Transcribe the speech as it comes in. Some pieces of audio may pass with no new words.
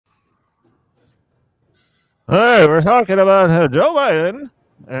Hey, we're talking about Joe Biden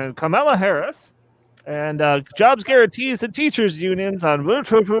and Kamala Harris and jobs guarantees and teachers unions on.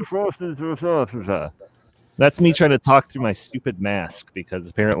 That's me trying to talk through my stupid mask because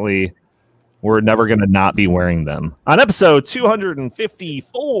apparently we're never going to not be wearing them. On episode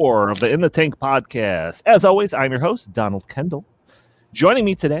 254 of the In the Tank podcast, as always, I'm your host, Donald Kendal. Joining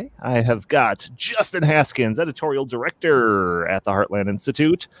me today, I have got Justin Haskins, editorial director at the Heartland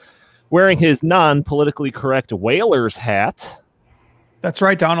Institute, wearing his non-politically correct whalers hat. That's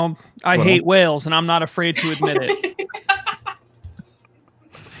right, Donald. I hate whales, and I'm not afraid to admit it.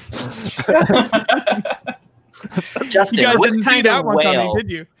 Justin, you guys what didn't kind see that of one whale coming,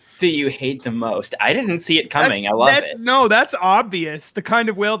 did you? do you hate the most? I didn't see it coming. I love it. No, that's obvious. The kind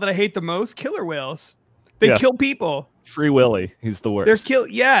of whale that I hate the most, killer whales. They kill people. Free Willy, he's the worst.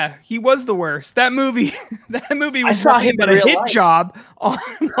 Yeah, he was the worst. That movie was I saw him but in a real hit life. job on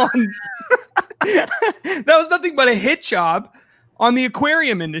that was nothing but a hit job on the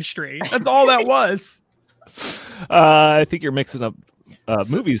aquarium industry. That's all that was. I think you're mixing up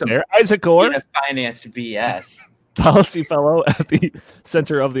movies there. Isaac Orr, Financed BS. policy fellow at the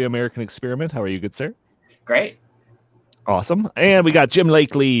Center of the American Experiment. How are you, good sir? Great. Awesome. And we got Jim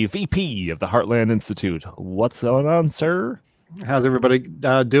Lakely, VP of the Heartland Institute. What's going on, sir? How's everybody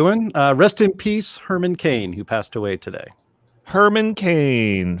doing? Rest in peace, Herman Cain, who passed away today. Herman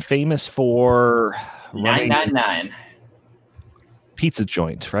Cain, famous for 999. pizza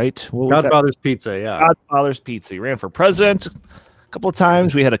joint, right? What was that? Godfather's Pizza, yeah. Godfather's Pizza. He ran for president a couple of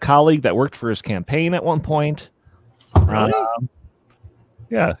times. We had a colleague that worked for his campaign at one point. Really?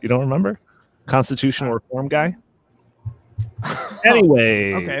 Yeah, you don't remember? Constitutional reform guy?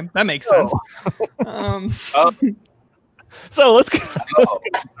 Anyway. Okay, that makes sense. So let's get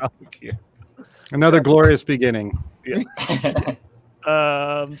here. Another glorious beginning. Yeah.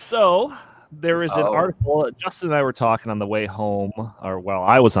 So there is an article. Justin and I were talking on the way home,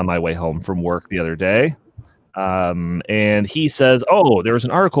 I was on my way home from work the other day. And he says, there was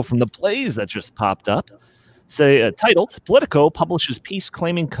an article from The Blaze that just popped up. Titled, Politico publishes piece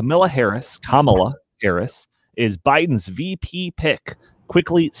claiming Kamala Harris is Biden's VP pick,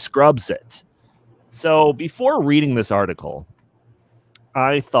 quickly scrubs it. So before reading this article,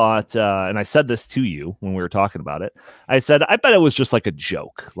 I thought, and I said this to you when we were talking about it, I said, I bet it was just like a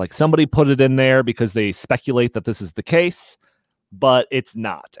joke. Like somebody put it in there because they speculate that this is the case, but it's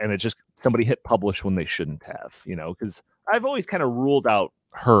not. And it just, somebody hit publish when they shouldn't have, because I've always kind of ruled out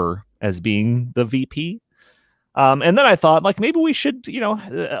her as being the VP. And then I thought, like, maybe we should,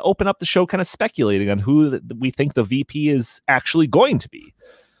 open up the show kind of speculating on who we think the VP is actually going to be.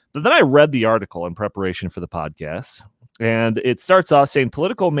 But then I read the article in preparation for the podcast, and it starts off saying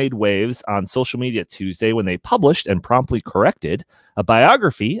Politico made waves on social media Tuesday when they published and promptly corrected a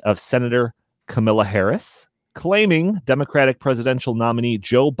biography of Senator Kamala Harris, claiming Democratic presidential nominee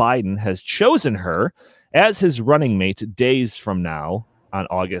Joe Biden has chosen her as his running mate days from now on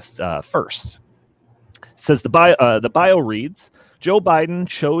August 1st. It says the bio reads, Joe Biden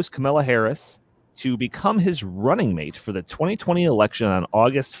chose Kamala Harris to become his running mate for the 2020 election on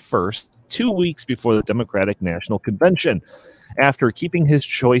August 1st, 2 weeks before the Democratic National Convention, after keeping his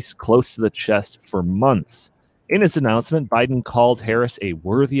choice close to the chest for months. In his announcement, Biden called Harris a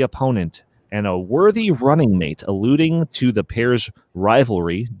worthy opponent and a worthy running mate, alluding to the pair's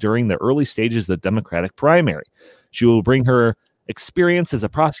rivalry during the early stages of the Democratic primary. She will bring her experience as a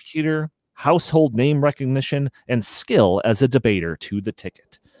prosecutor, household name recognition, and skill as a debater to the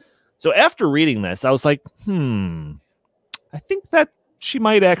ticket. So after reading this, I was like, I think that she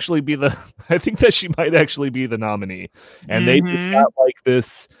might actually be the nominee. And they got like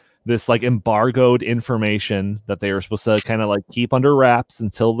this like embargoed information that they were supposed to kind of like keep under wraps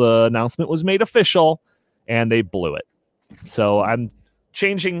until the announcement was made official, and they blew it. So I'm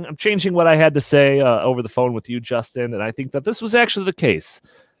changing what I had to say over the phone with you, Justin, and I think that this was actually the case.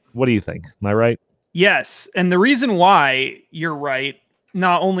 What do you think? Am I right? Yes, and the reason why you're right,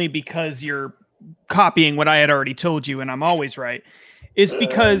 not only because you're copying what I had already told you, and I'm always right, is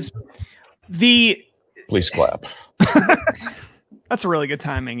because Please clap. That's a really good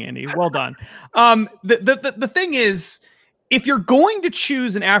timing, Andy. Well done. The thing is, if you're going to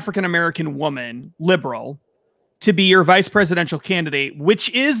choose an African-American woman, liberal, to be your vice presidential candidate, which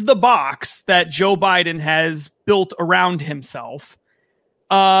is the box that Joe Biden has built around himself,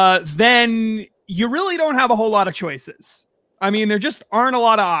 then you really don't have a whole lot of choices. I mean, there just aren't a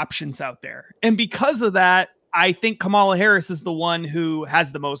lot of options out there. And because of that, I think Kamala Harris is the one who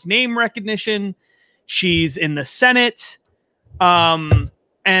has the most name recognition. She's in the Senate. And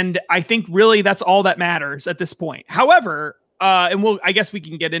I think really that's all that matters at this point. However, I guess we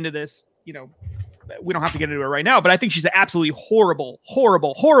can get into this, we don't have to get into it right now, but I think she's an absolutely horrible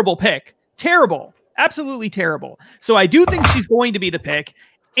pick. Terrible. Absolutely terrible. So I do think she's going to be the pick,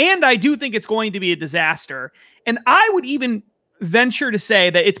 and I do think it's going to be a disaster. And I would even venture to say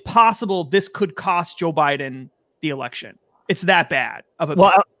that it's possible this could cost Joe Biden the election. It's that bad of a pick.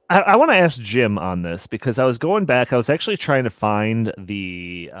 I want to ask Jim on this because I was going back. I was actually trying to find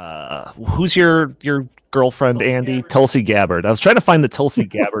the who's your girlfriend, Andy? Tulsi Gabbard. I was trying to find the Tulsi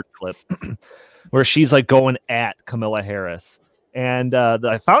Gabbard clip where she's like going at Kamala Harris. And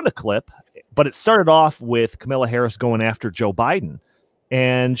I found a clip, but it started off with Kamala Harris going after Joe Biden.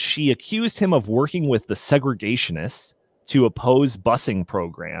 And she accused him of working with the segregationists to oppose busing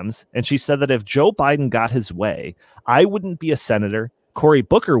programs. And she said that if Joe Biden got his way, I wouldn't be a senator. Cory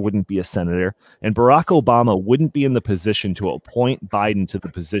Booker wouldn't be a senator, and Barack Obama wouldn't be in the position to appoint Biden to the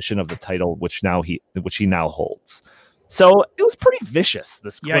position of the title which he now holds. So it was pretty vicious,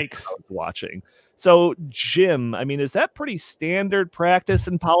 this clip I was watching. So, Jim, I mean, is that pretty standard practice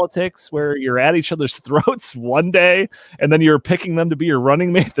in politics where you're at each other's throats one day and then you're picking them to be your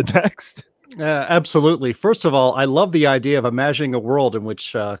running mate the next? Absolutely. First of all, I love the idea of imagining a world in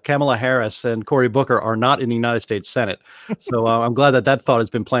which Kamala Harris and Cory Booker are not in the United States Senate. So I'm glad that thought has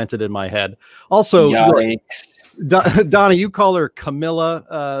been planted in my head. Also, Donna, you call her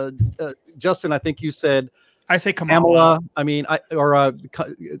Camilla. Justin, I think you said I say Kamala. I mean,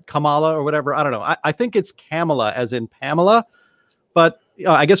 Kamala or whatever. I don't know. I think it's Kamala as in Pamela, but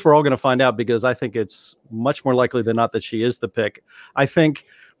I guess we're all going to find out because I think it's much more likely than not that she is the pick. I think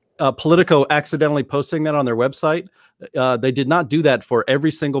Politico accidentally posting that on their website. They did not do that for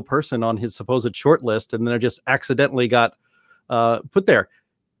every single person on his supposed short list, and then it just accidentally got put there.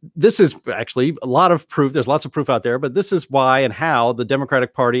 This is actually a lot of proof. There's lots of proof out there, but this is why and how the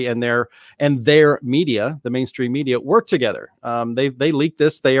Democratic Party and their media, the mainstream media, work together. They leaked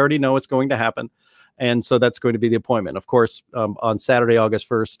this. They already know it's going to happen, and so that's going to be the appointment. Of course, on Saturday, August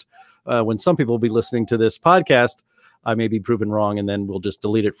 1st, when some people will be listening to this podcast, I may be proven wrong, and then we'll just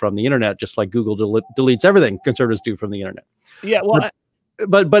delete it from the internet, just like Google deletes everything conservatives do from the internet. Yeah, well,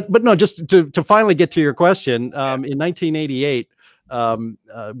 but no, just to finally get to your question, in 1988, when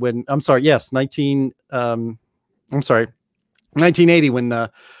 1980, when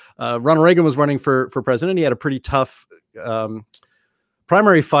Ronald Reagan was running for president, he had a pretty tough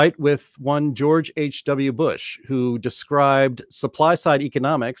primary fight with one George H.W. Bush, who described supply side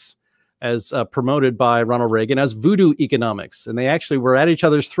economics as promoted by Ronald Reagan as voodoo economics. And they actually were at each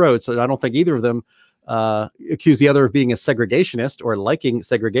other's throats. And I don't think either of them accused the other of being a segregationist or liking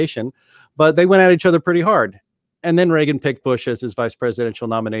segregation, but they went at each other pretty hard. And then Reagan picked Bush as his vice presidential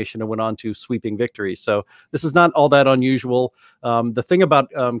nomination and went on to sweeping victories. So this is not all that unusual. The thing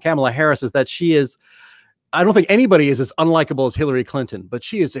about Kamala Harris is that she is, I don't think anybody is as unlikable as Hillary Clinton, but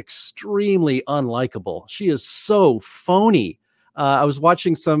she is extremely unlikable. She is so phony. I was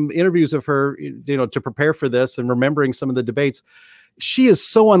watching some interviews of her, to prepare for this and remembering some of the debates. She is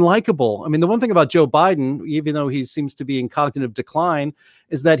so unlikable. I mean, the one thing about Joe Biden, even though he seems to be in cognitive decline,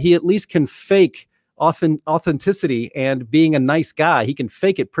 is that he at least can fake authenticity and being a nice guy. He can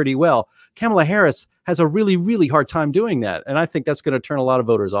fake it pretty well. Kamala Harris has a really, really hard time doing that. And I think that's going to turn a lot of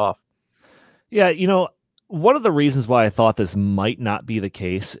voters off. Yeah. One of the reasons why I thought this might not be the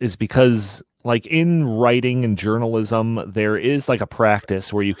case is because, like, in writing and journalism, there is like a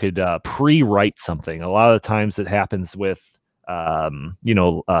practice where you could pre-write something. A lot of the times it happens with,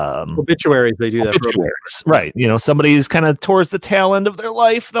 obituaries. They do that. Obituaries, right. Somebody's kind of towards the tail end of their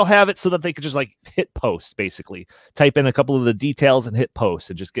life. They'll have it so that they could just like hit post, basically type in a couple of the details and hit post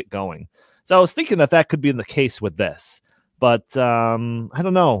and just get going. So I was thinking that could be in the case with this, but I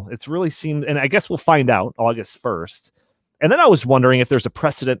don't know. It's really seemed, and I guess we'll find out August 1st. And then I was wondering if there's a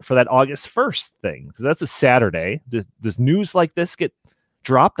precedent for that August 1st thing, because that's a Saturday. Does news like this get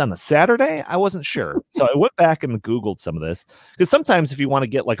dropped on a Saturday? I wasn't sure. So I went back and Googled some of this, because sometimes if you want to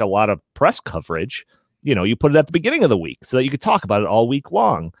get like a lot of press coverage, you put it at the beginning of the week so that you could talk about it all week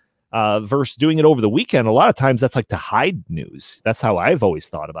long, versus doing it over the weekend. A lot of times that's like to hide news. That's how I've always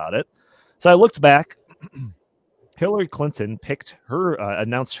thought about it. So I looked back. Hillary Clinton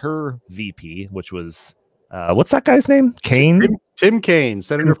announced her VP, which was what's that guy's name? Kaine? Tim Kaine,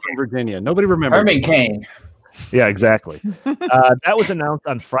 senator from Virginia. Nobody remembers. Herman Cain. Yeah, exactly. That was announced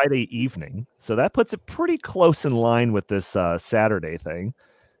on Friday evening. So that puts it pretty close in line with this Saturday thing.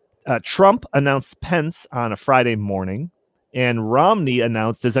 Trump announced Pence on a Friday morning. And Romney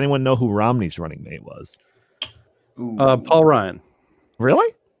announced, does anyone know who Romney's running mate was? Paul Ryan.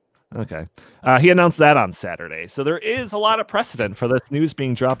 Really? Okay. He announced that on Saturday. So there is a lot of precedent for this news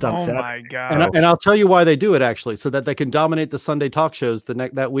being dropped on Saturday. Oh, my God. And I'll tell you why they do it, actually, so that they can dominate the Sunday talk shows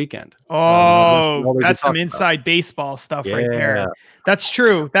that weekend. Oh, that's some inside baseball stuff right there. That's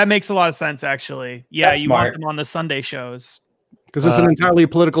true. That makes a lot of sense, actually. Yeah, that's smart. Want them on the Sunday shows. Because it's an entirely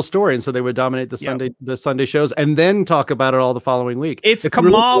political story, and so they would dominate the Sunday shows and then talk about it all the following week. It's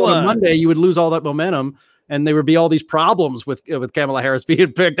Kamala. On Monday, you would lose all that momentum. And there would be all these problems with Kamala Harris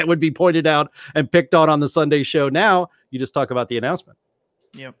being picked that would be pointed out and picked on the Sunday show. Now you just talk about the announcement.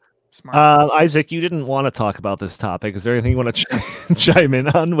 Yep. Smart. Isaac, you didn't want to talk about this topic. Is there anything you want to chime in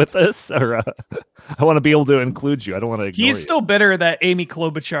on with this? Or I want to be able to include you. I don't want to ignore He's still bitter that Amy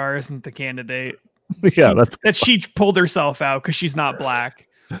Klobuchar isn't the candidate. Yeah, that she pulled herself out because she's not black.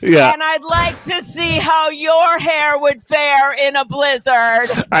 Yeah. And I'd like to see how your hair would fare in a blizzard.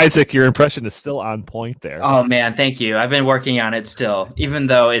 Isaac, your impression is still on point there. Oh, man, thank you. I've been working on it still, even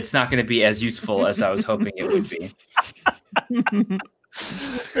though it's not going to be as useful as I was hoping it would be.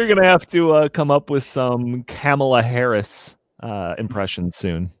 You're going to have to come up with some Kamala Harris impressions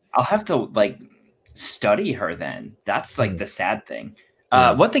soon. I'll have to, study her then. That's, the sad thing.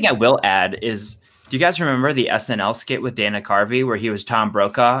 One thing I will add is, do you guys remember the SNL skit with Dana Carvey where he was Tom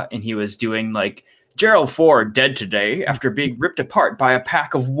Brokaw and he was doing Gerald Ford dead today after being ripped apart by a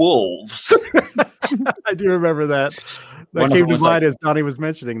pack of wolves? I do remember that. That came to mind as Donnie was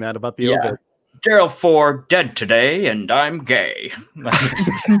mentioning that about the obit. Gerald Ford dead today and I'm gay. That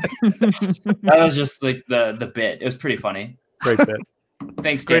was just the bit. It was pretty funny. Great bit.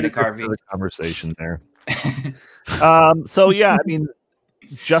 Thanks, Dana Carvey. The conversation there. So yeah, I mean,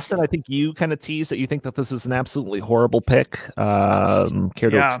 Justin, I think you kind of teased that you think that this is an absolutely horrible pick. Care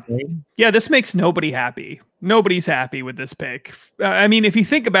to explain? Yeah, this makes nobody happy. Nobody's happy with this pick. I mean, if you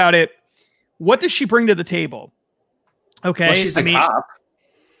think about it, what does she bring to the table? Okay, well, she's a cop.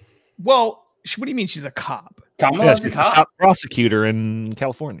 Well, what do you mean she's a cop? Kamala's a cop. Prosecutor in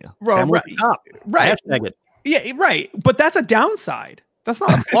California. Right. Right. Yeah, right. But that's a downside. That's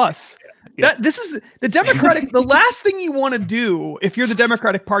not a plus. This is the Democratic. The last thing you want to do if you're the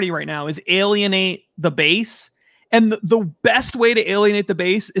Democratic Party right now is alienate the base. And the best way to alienate the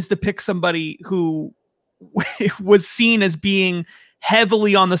base is to pick somebody who was seen as being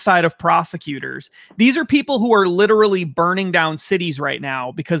heavily on the side of prosecutors. These are people who are literally burning down cities right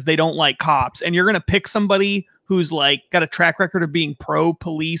now because they don't like cops. And you're going to pick somebody who's got a track record of being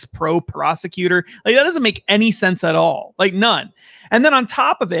pro-police, pro-prosecutor. That doesn't make any sense at all. None. And then on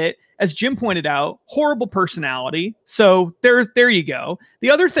top of it, as Jim pointed out, horrible personality. So there you go. The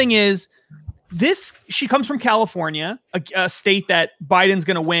other thing is she comes from California, a state that Biden's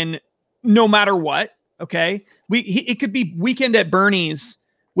going to win no matter what. Okay. It could be weekend at Bernie's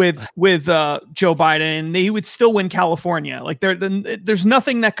with Joe Biden, and he would still win California. There's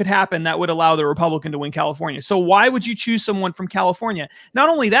nothing that could happen that would allow the Republican to win California. So why would you choose someone from California? Not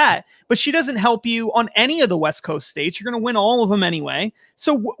only that, but she doesn't help you on any of the West Coast states. You're going to win all of them anyway.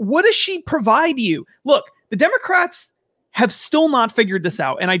 So what does she provide you? Look, the Democrats have still not figured this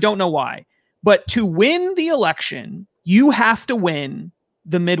out, and I don't know why. But to win the election, you have to win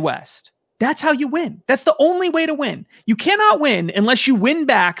the Midwest. That's how you win. That's the only way to win. You cannot win unless you win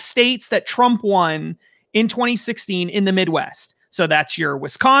back states that Trump won in 2016 in the Midwest. So that's your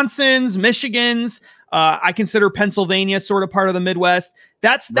Wisconsins, Michigans. I consider Pennsylvania sort of part of the Midwest.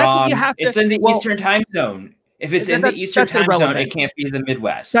 That's what you have to. It's in the Eastern time zone. If it's in the Eastern time zone, it can't be the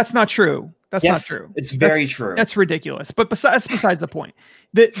Midwest. That's not true. That's not true. It's very true. That's ridiculous. But that's besides the point.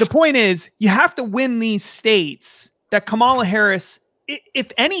 The point is you have to win these states that Kamala Harris,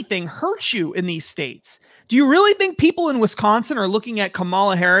 if anything, hurts you in these states. Do you really think people in Wisconsin are looking at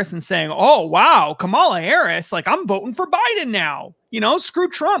Kamala Harris and saying, oh, wow, Kamala Harris, I'm voting for Biden now, screw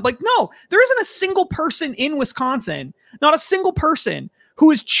Trump? No, there isn't a single person in Wisconsin, not a single person who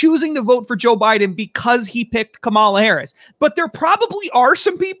is choosing to vote for Joe Biden because he picked Kamala Harris. But there probably are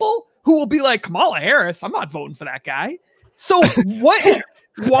some people who will be like, Kamala Harris, I'm not voting for that guy. So why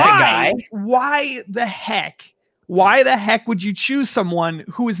the heck? Why the heck would you choose someone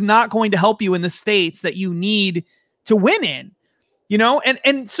who is not going to help you in the states that you need to win in?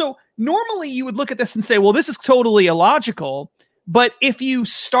 And so normally you would look at this and say, well, this is totally illogical. But if you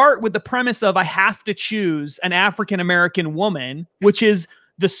start with the premise of I have to choose an African-American woman, which is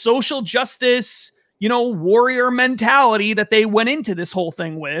the social justice, warrior mentality that they went into this whole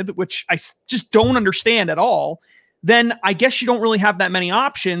thing with, which I just don't understand at all, then I guess you don't really have that many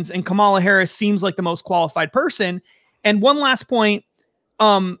options. And Kamala Harris seems like the most qualified person. And one last point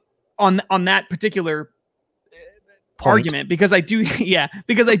on that particular argument, because I do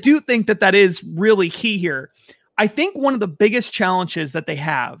think that is really key here. I think one of the biggest challenges that they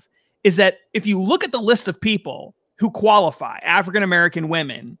have is that if you look at the list of people who qualify, African-American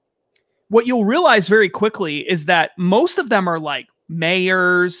women, what you'll realize very quickly is that most of them are like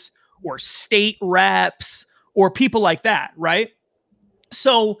mayors or state reps or people like that, right?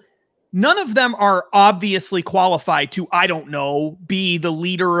 So none of them are obviously qualified to, I don't know, be the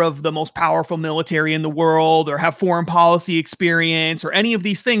leader of the most powerful military in the world or have foreign policy experience or any of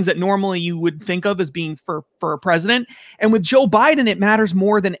these things that normally you would think of as being for a president. And with Joe Biden, it matters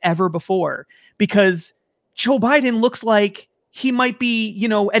more than ever before because Joe Biden looks like he might be, you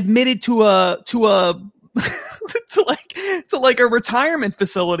know, admitted to a to like a retirement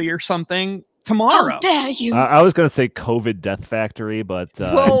facility or something tomorrow. How dare you? I was going to say COVID death factory, but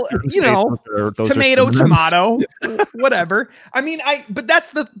well, you know, tomato, whatever. I mean,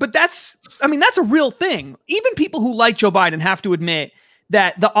 that's a real thing. Even people who like Joe Biden have to admit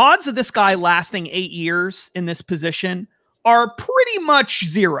that the odds of this guy lasting 8 years in this position are pretty much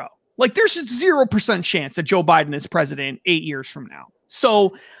zero. Like there's a 0% chance that Joe Biden is president 8 years from now.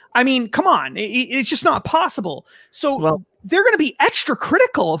 So, I mean, come on, it's just not possible. So they're going to be extra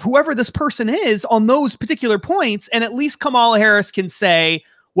critical of whoever this person is on those particular points. And at least Kamala Harris can say,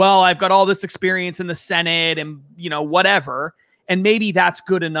 well, I've got all this experience in the Senate and, you know, whatever. And maybe that's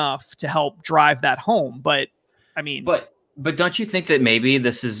good enough to help drive that home. But I mean, but don't you think that maybe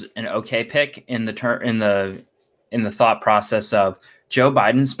this is an okay pick in the thought process of Joe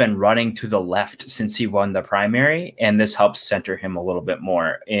Biden's been running to the left since he won the primary, and this helps center him a little bit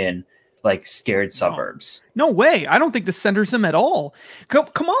more in like scared suburbs. No way. I don't think this centers him at all.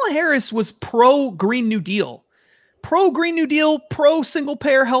 Kamala Harris was pro Green New Deal, pro single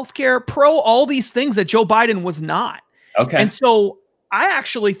payer healthcare, pro all these things that Joe Biden was not. Okay. And so I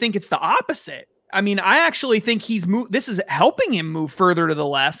actually think it's the opposite. I mean, I actually think this is helping him move further to the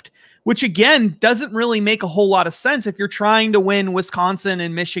left, which again, doesn't really make a whole lot of sense if you're trying to win Wisconsin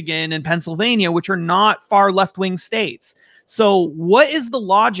and Michigan and Pennsylvania, which are not far left-wing states. So what is the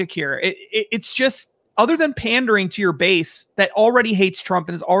logic here? It's just, other than pandering to your base that already hates Trump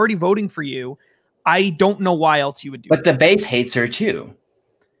and is already voting for you, I don't know why else you would do But that. The base hates her too.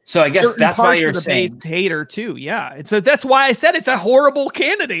 So I guess Certain that's why parts you're of the saying base hate her too. Yeah. That's why I said it's a horrible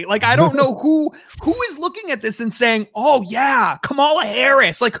candidate. Like, I don't know who is looking at this and saying, oh yeah, Kamala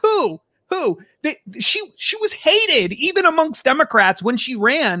Harris. Like who? She was hated even amongst Democrats when she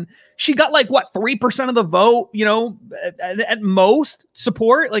ran. She got like what, 3% of the vote, you know, at most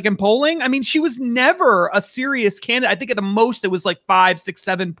support, like in polling. I mean, she was never a serious candidate. I think at the most it was like 5, 6,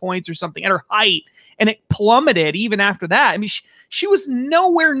 7 points or something at her height. And it plummeted even after that. I mean, she was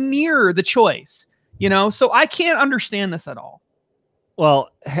nowhere near the choice, you know, so I can't understand this at all. Well,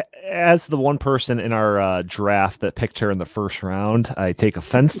 as the one person in our draft that picked her in the first round, I take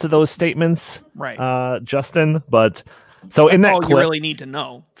offense to those statements, right, Justin. But so in that clip, you really need to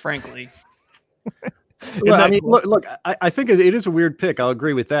know, frankly. Well, I mean, look, I think it is a weird pick. I'll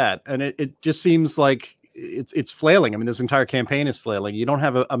agree with that, and it just seems like it's flailing. I mean, this entire campaign is flailing. You don't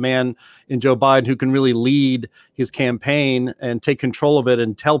have a man in Joe Biden who can really lead his campaign and take control of it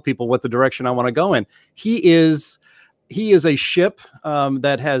and tell people what the direction I want to go in. He is a ship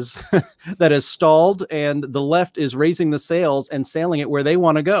that has that has stalled, and the left is raising the sails and sailing it where they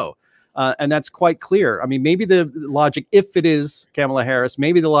want to go. And that's quite clear. I mean, maybe the logic, if it is Kamala Harris,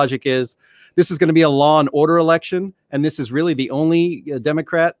 maybe the logic is this is going to be a law and order election, and this is really the only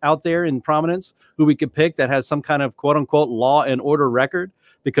Democrat out there in prominence who we could pick that has some kind of quote unquote law and order record,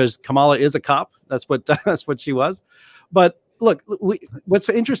 because Kamala is a cop. That's what she was. But look, what's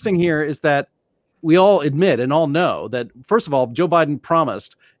interesting here is that we all admit and all know that, first of all, Joe Biden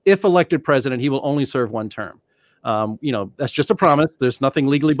promised if elected president, he will only serve one term. You know, that's just a promise. There's nothing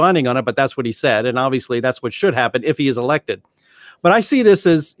legally binding on it, but that's what he said. And obviously that's what should happen if he is elected. But I see this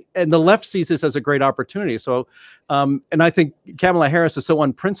as, and the left sees this as a great opportunity. So, and I think Kamala Harris is so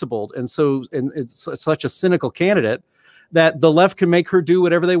unprincipled and it's such a cynical candidate that the left can make her do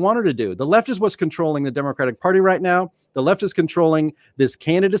whatever they want her to do. The left is what's controlling the Democratic Party right now. The left is controlling this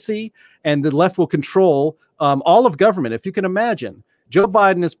candidacy, and the left will control all of government. If you can imagine, Joe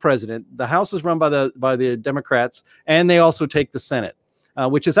Biden is president. The House is run by the Democrats, and they also take the Senate,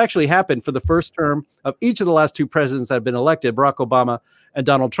 which has actually happened for the first term of each of the last two presidents that have been elected, Barack Obama and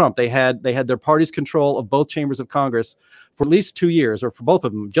Donald Trump. They had their party's control of both chambers of Congress for at least 2 years, or for both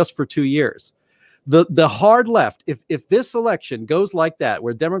of them, just for 2 years. The hard left, if this election goes like that,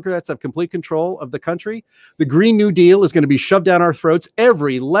 where Democrats have complete control of the country, the Green New Deal is going to be shoved down our throats.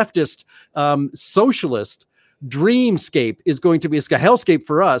 Every leftist, socialist dreamscape is going to be a hellscape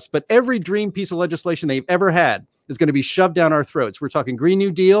for us, but every dream piece of legislation they've ever had is going to be shoved down our throats. We're talking Green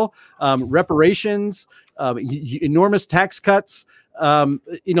New Deal, reparations, enormous tax cuts.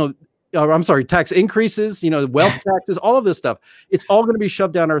 You know, I'm sorry, tax increases, wealth taxes, all of this stuff. It's all going to be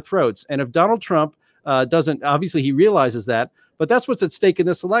shoved down our throats. And if Donald Trump doesn't, obviously he realizes that, but that's what's at stake in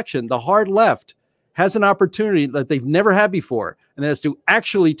this election. The hard left has an opportunity that they've never had before, and that is to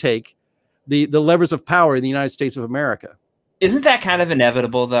actually take the levers of power in the United States of America. Isn't that kind of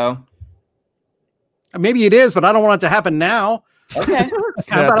inevitable, though? Maybe it is, but I don't want it to happen now. Okay.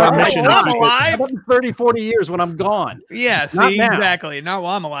 I'm alive. 30, 40 years when I'm gone. Yeah, see, exactly. Not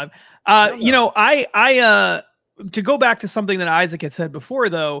while I'm alive. I to go back to something that Isaac had said before,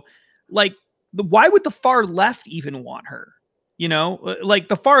 though, like, why would the far left even want her? Like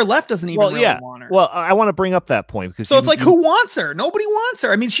the far left doesn't even want her. Well, I want to bring up that point because it's like, who wants her? Nobody wants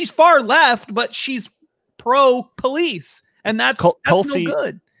her. I mean, she's far left, but she's pro police, and that's no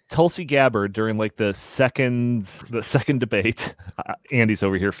good. Tulsi Gabbard, during like the second debate, Andy's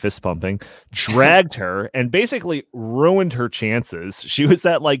over here fist pumping, dragged her and basically ruined her chances. She was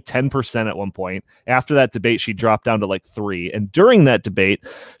at like 10% at one point. After that debate, she dropped down to like 3%. And during that debate,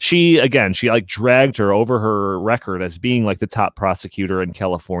 she like dragged her over her record as being like the top prosecutor in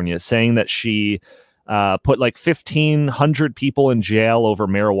California, saying that she put like 1,500 people in jail over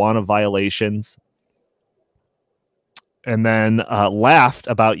marijuana violations. And then laughed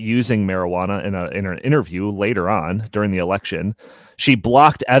about using marijuana in an interview later on during the election. She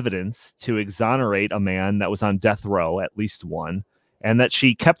blocked evidence to exonerate a man that was on death row, at least one, and that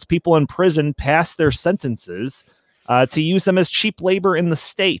she kept people in prison past their sentences to use them as cheap labor in the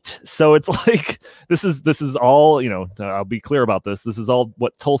state. So it's like this is all, I'll be clear about this. This is all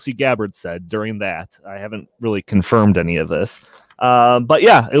what Tulsi Gabbard said during that. I haven't really confirmed any of this. But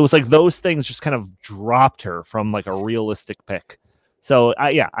yeah, it was like those things just kind of dropped her from like a realistic pick. So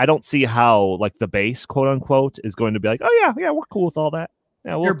I don't see how like the base, quote unquote, is going to be like, oh yeah, we're cool with all that.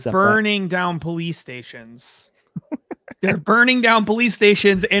 Yeah, we'll They're burning down police stations. They're burning down police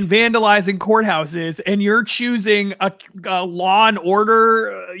stations and vandalizing courthouses, and you're choosing a law and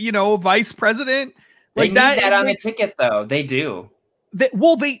order, vice president. Like they need that on the ticket, though. They do.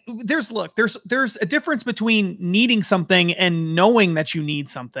 There's a difference between needing something and knowing that you need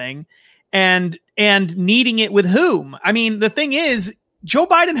something, and needing it with whom. I mean, the thing is, Joe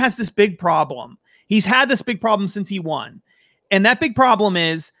Biden has this big problem. He's had this big problem since he won, and that big problem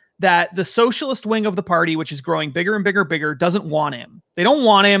is that the socialist wing of the party, which is growing bigger and bigger, doesn't want him. They don't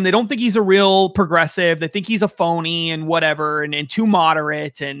want him. They don't think he's a real progressive. They think he's a phony and whatever, and too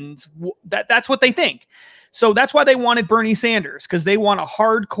moderate, and that's what they think. So that's why they wanted Bernie Sanders, because they want a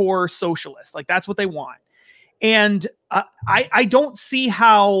hardcore socialist. Like, that's what they want. And I don't see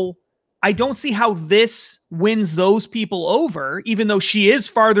how this wins those people over, even though she is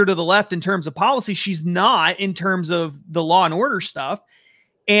farther to the left in terms of policy. She's not in terms of the law and order stuff.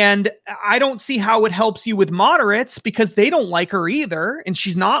 And I don't see how it helps you with moderates, because they don't like her either. And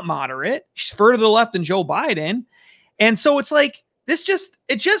she's not moderate. She's further to the left than Joe Biden. And so it's like,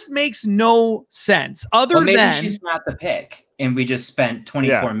 it just makes no sense. Maybe she's not the pick, and we just spent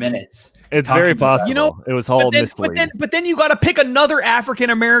 24 minutes. It's very possible. It was all misleading. But then you got to pick another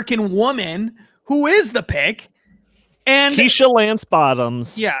African-American woman who is the pick. And Keisha Lance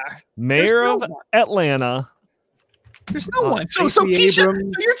Bottoms. Yeah. Mayor of Atlanta. There's no one. So Keisha, so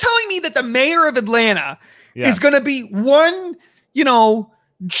you're telling me that the mayor of Atlanta is going to be one,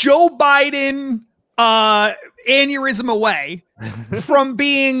 Joe Biden aneurysm away from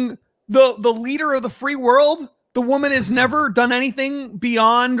being the leader of the free world? The woman has never done anything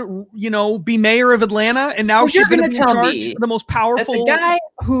beyond, be mayor of Atlanta, and now she's going to be in charge of the most powerful. The guy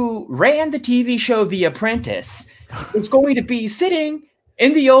who ran the TV show The Apprentice is going to be sitting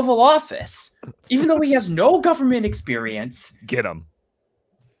in the Oval Office, even though he has no government experience. Get him.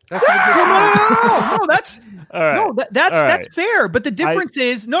 That's no, that's all right. That's fair. But the difference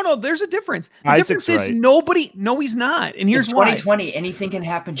is there's a difference. The difference is nobody. No, he's not. And here's why. 2020. Anything can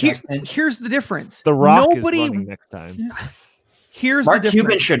happen, Justin. Here's the difference. The Rock is running next time. Here's Mark the difference.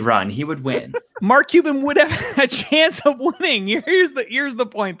 Cuban should run. He would win. Mark Cuban would have a chance of winning. Here's the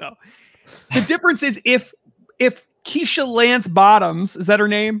point, though. The difference is if Keisha Lance Bottoms, is that her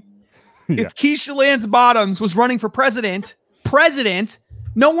name? Yeah. If Keisha Lance Bottoms was running for president,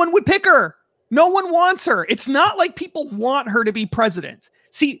 no one would pick her. No one wants her. It's not like people want her to be president.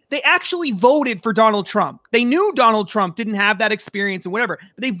 See, they actually voted for Donald Trump. They knew Donald Trump didn't have that experience and whatever,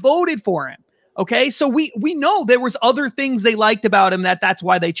 but they voted for him. Okay, so we know there was other things they liked about him that's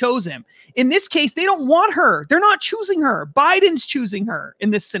why they chose him. In this case, they don't want her. They're not choosing her. Biden's choosing her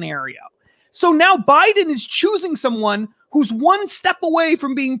in this scenario. So now Biden is choosing someone who's one step away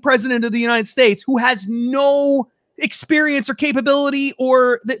from being president of the United States, who has no experience or capability,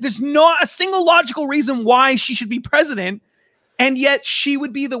 or there's not a single logical reason why she should be president. and yet she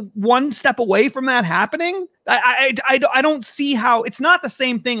would be the one step away from that happening. I don't see how. It's not the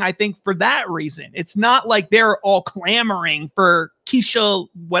same thing, I think, for that reason. It's not like they're all clamoring for Keisha,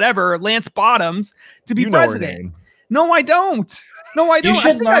 whatever, Lance Bottoms to be president. No, I don't. I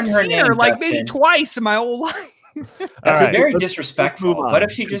think I've seen her like maybe twice in my whole life. That's very disrespectful. What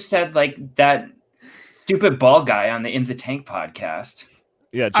if she just said like that stupid ball guy on the In the Tank podcast?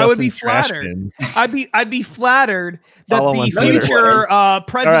 Yeah, I would be flattered. I'd be flattered that the future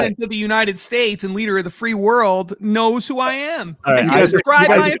president of the United States and leader of the free world knows who I am and can describe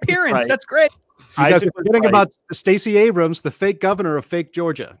my appearance. Right. That's great. You guys are forgetting about Stacey Abrams, the fake governor of fake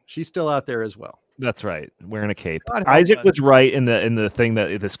Georgia. She's still out there as well. That's right. Wearing a cape. Isaac was right in the thing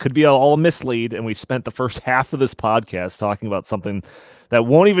that this could be all a mislead, and we spent the first half of this podcast talking about something that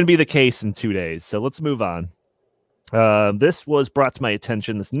won't even be the case in 2 days. So let's move on. This was brought to my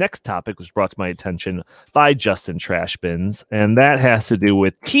attention. This next topic was brought to my attention by Justin Trashbins, and that has to do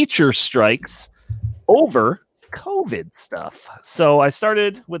with teacher strikes over COVID stuff. So I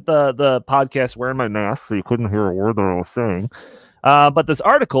started with the podcast wearing my mask, so you couldn't hear a word that I was saying. But this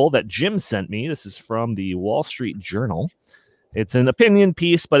article that Jim sent me, this is from the Wall Street Journal. It's an opinion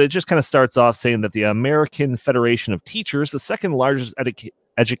piece, but it just kind of starts off saying that the American Federation of Teachers, the second largest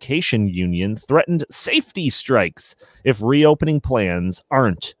education union, threatened safety strikes if reopening plans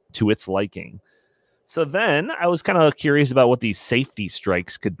aren't to its liking. So then I was kind of curious about what these safety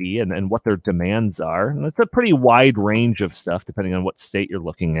strikes could be and what their demands are. And it's a pretty wide range of stuff depending on what state you're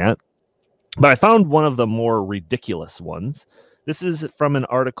looking at. But I found one of the more ridiculous ones. This is from an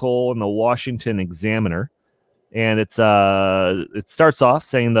article in the Washington Examiner. And it starts off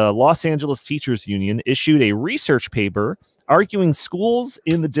saying the Los Angeles Teachers Union issued a research paper arguing schools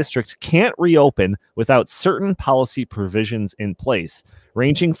in the district can't reopen without certain policy provisions in place,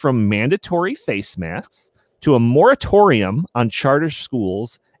 ranging from mandatory face masks to a moratorium on charter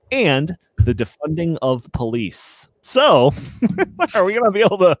schools and the defunding of police. So, are we going to be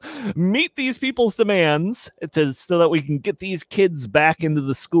able to meet these people's demands so that we can get these kids back into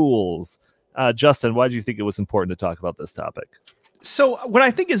the schools? Justin, why do you think it was important to talk about this topic? So what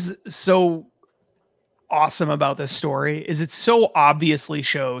I think is so awesome about this story is it so obviously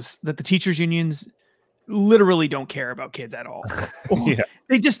shows that the teachers unions literally don't care about kids at all. Yeah.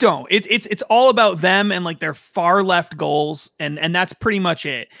 They just don't. It's all about them and like their far left goals. And that's pretty much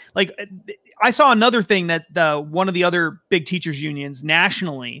it. Like I saw another thing that one of the other big teachers unions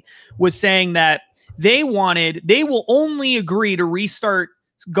nationally was saying that they will only agree to restart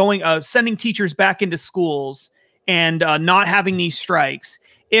sending teachers back into schools and not having these strikes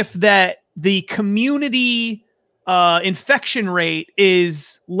if the community infection rate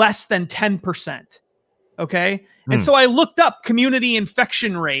is less than 10%. Okay. And so I looked up community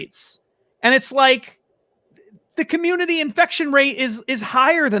infection rates, and it's like the community infection rate is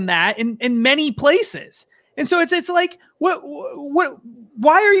higher than that in many places. And so it's like,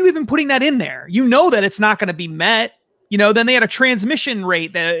 why are you even putting that in there? You know that it's not going to be met. Then they had a transmission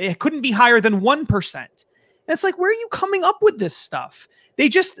rate that it couldn't be higher than 1%. And it's like, where are you coming up with this stuff? They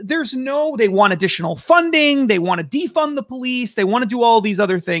want additional funding. They want to defund the police. They want to do all these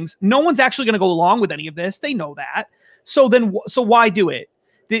other things. No one's actually going to go along with any of this. They know that. So why do it?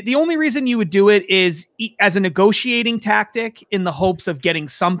 The only reason you would do it is as a negotiating tactic in the hopes of getting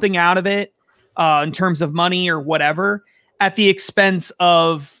something out of it in terms of money or whatever, at the expense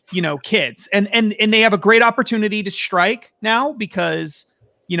of, kids. And they have a great opportunity to strike now because,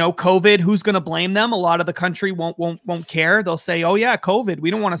 COVID, who's going to blame them? A lot of the country won't care. They'll say, oh yeah, COVID,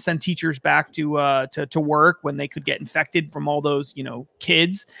 we don't want to send teachers back to work when they could get infected from all those,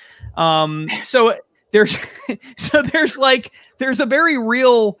 kids. So there's a very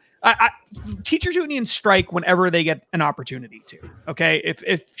real, teachers unions strike whenever they get an opportunity to. Okay.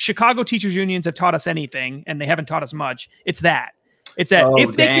 If Chicago teachers unions have taught us anything, and they haven't taught us much, it's that if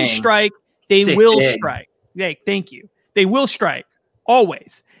they can strike, they will strike. Hey, thank you. They will strike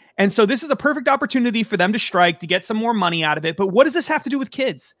always. And so this is a perfect opportunity for them to strike to get some more money out of it. But what does this have to do with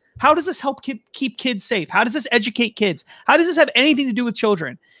kids? How does this help keep kids safe? How does this educate kids? How does this have anything to do with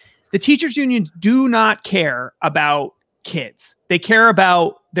children? The teachers unions do not care about kids. They care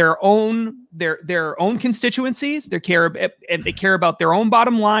about their own constituencies. They care about their own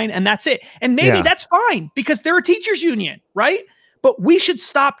bottom line, and that's it. And maybe that's fine because they're a teachers union, right? But we should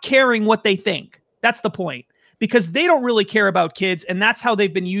stop caring what they think. That's the point, because they don't really care about kids, and that's how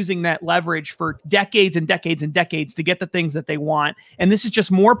they've been using that leverage for decades and decades and decades to get the things that they want. And this is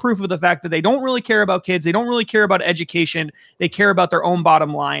just more proof of the fact that they don't really care about kids. They don't really care about education. They care about their own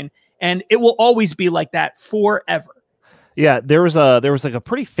bottom line, and it will always be like that forever. Yeah, there was like a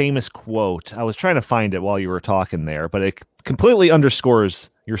pretty famous quote. I was trying to find it while you were talking there, but it completely underscores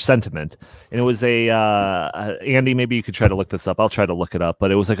your sentiment. And it was Andy, maybe you could try to look this up. I'll try to look it up, but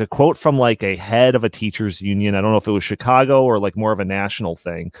it was like a quote from like a head of a teachers union. I don't know if it was Chicago or like more of a national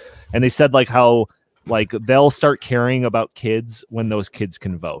thing. And they said like how like they'll start caring about kids when those kids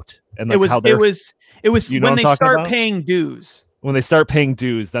can vote. And like it was when they start paying dues. When they start paying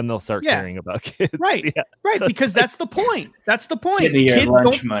dues, then they'll start caring about kids. Right. Yeah. Right. Because that's the point. That's the point. Give me your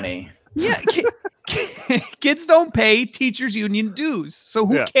lunch money. Yeah. Kids don't pay teachers union dues. So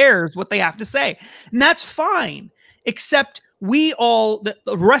who cares what they have to say? And that's fine. Except the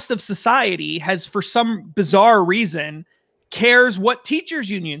rest of society has, for some bizarre reason, cares what teachers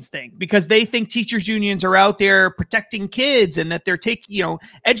unions think, because they think teachers unions are out there protecting kids and that they're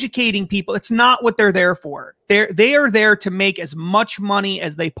educating people. It's not what they're there for. They are there to make as much money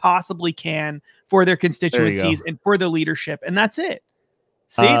as they possibly can for their constituencies and for the leadership. And that's it.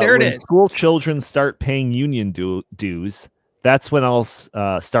 See, there it is. School children start paying union dues. That's when I'll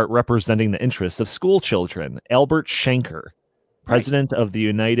start representing the interests of school children. Albert Schenker, president of the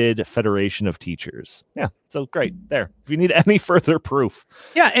United Federation of Teachers. Yeah, so great there. If you need any further proof.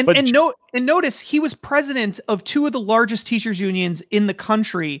 Yeah, and notice he was president of two of the largest teachers unions in the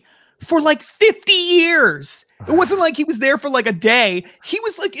country for like 50 years. It wasn't like he was there for like a day. He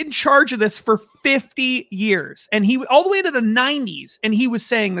was like in charge of this for 50 years, and he all the way to the 90s, and he was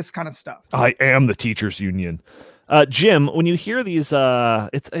saying this kind of stuff. I am the teachers union. Jim, when you hear these,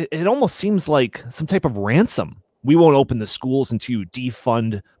 it almost seems like some type of ransom. We won't open the schools until you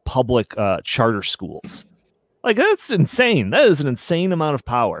defund public charter schools. Like, that's insane. That is an insane amount of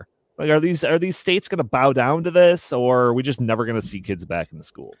power. Like, are these states going to bow down to this, or are we just never going to see kids back in the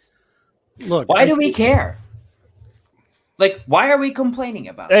schools? Look, why do we care? Like, why are we complaining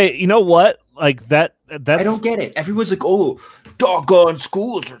about it? Hey, you know what? Like that's I don't get it. Everyone's like, oh, doggone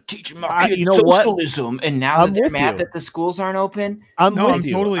schools are teaching my kids socialism. And now that they're mad that the schools aren't open. I'm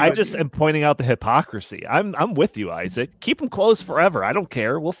totally I just am pointing out the hypocrisy. I'm with you, Isaac. Keep them closed forever. I don't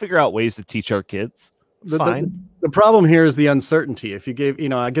care. We'll figure out ways to teach our kids. It's fine. The problem here is the uncertainty. If you gave,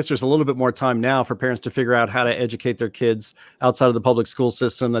 I guess there's a little bit more time now for parents to figure out how to educate their kids outside of the public school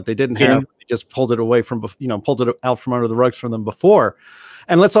system that they didn't have. They just pulled it away from, pulled it out from under the rugs from them before.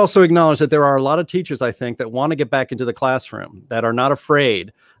 And let's also acknowledge that there are a lot of teachers, I think, that want to get back into the classroom, that are not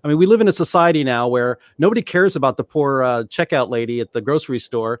afraid. I mean, we live in a society now where nobody cares about the poor checkout lady at the grocery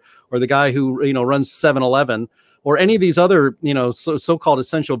store, or the guy who, runs 7-Eleven, or any of these other, so-called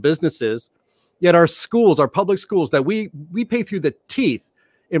essential businesses. Yet our schools, our public schools that we pay through the teeth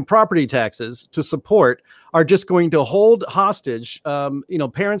in property taxes to support, are just going to hold hostage,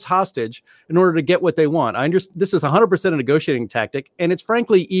 parents hostage in order to get what they want. I understand this is 100% a negotiating tactic, and it's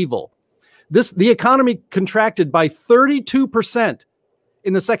frankly evil. The economy contracted by 32%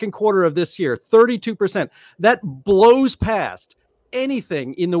 in the second quarter of this year. 32%. That blows past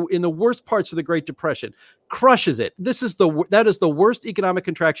anything in the worst parts of the Great Depression. Crushes it. That is the worst economic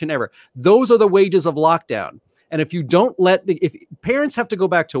contraction ever. Those are the wages of lockdown. And if you don't if parents have to go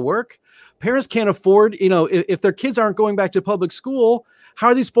back to work, parents can't afford, if their kids aren't going back to public school, how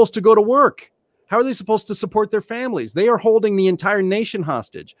are they supposed to go to work? How are they supposed to support their families? They are holding the entire nation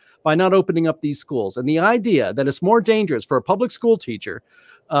hostage by not opening up these schools. And the idea that it's more dangerous for a public school teacher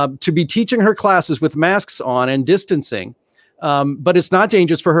to be teaching her classes with masks on and distancing, but it's not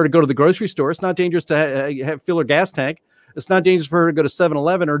dangerous for her to go to the grocery store. It's not dangerous to fill her gas tank. It's not dangerous for her to go to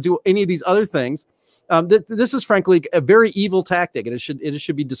 7-Eleven or do any of these other things. This is frankly a very evil tactic, and it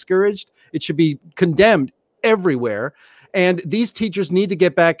should be discouraged. It should be condemned everywhere. And these teachers need to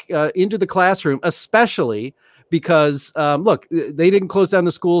get back into the classroom, especially because look, they didn't close down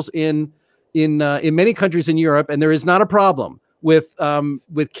the schools in many countries in Europe, and there is not a problem with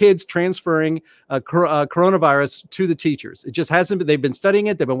kids transferring coronavirus to the teachers. It just hasn't been. They've been studying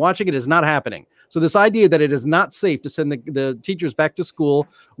it. They've been watching it. It's not happening. So this idea that it is not safe to send the teachers back to school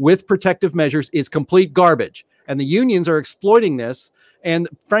with protective measures is complete garbage. And the unions are exploiting this. And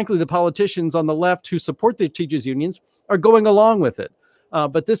frankly, the politicians on the left who support the teachers unions are going along with it.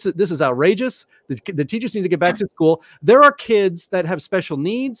 But this is outrageous. The teachers need to get back to school. There are kids that have special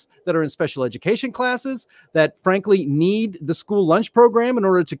needs, that are in special education classes, that frankly need the school lunch program in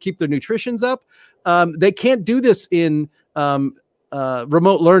order to keep their nutritions up. They can't do this in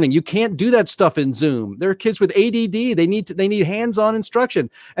remote learning. You can't do that stuff in Zoom. There are kids with ADD. They need hands-on instruction.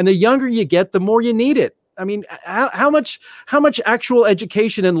 And the younger you get, the more you need it. I mean, how much actual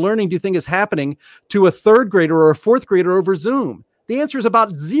education and learning do you think is happening to a third grader or a fourth grader over Zoom? The answer is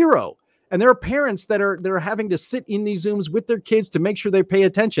about zero. And there are parents that are having to sit in these Zooms with their kids to make sure they pay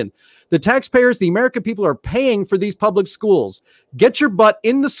attention. The taxpayers, the American people, are paying for these public schools. Get your butt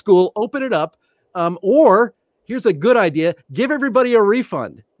in the school, open it up, or here's a good idea: give everybody a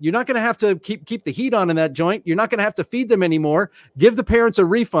refund. You're not going to have to keep the heat on in that joint. You're not going to have to feed them anymore. Give the parents a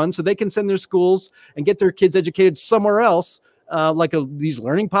refund so they can send their schools and get their kids educated somewhere else. These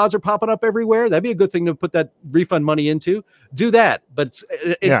learning pods are popping up everywhere. That'd be a good thing to put that refund money into. Do that. But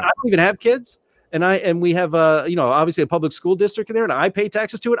I don't even have kids, and we have obviously a public school district in there, and I pay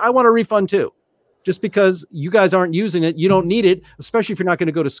taxes to it. I want a refund too. Just because you guys aren't using it, you don't need it, especially if you're not going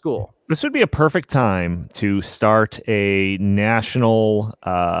to go to school. This would be a perfect time to start a national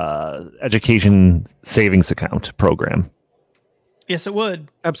education savings account program. Yes, it would.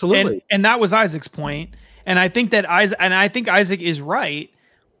 Absolutely. And that was Isaac's point. And I think that Isaac is right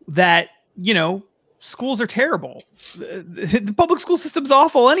that, schools are terrible. The public school system's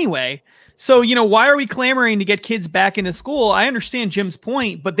awful anyway. So, why are we clamoring to get kids back into school? I understand Jim's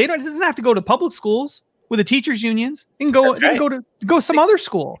point, but it doesn't have to go to public schools with the teachers unions. They can go some other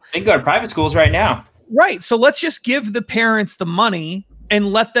school. They can go to private schools right now. Right. So let's just give the parents the money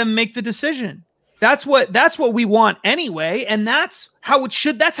and let them make the decision. That's what we want anyway. And that's how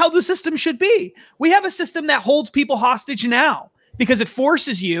the system should be. We have a system that holds people hostage now because it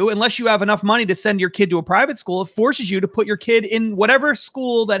forces you, unless you have enough money to send your kid to a private school, it forces you to put your kid in whatever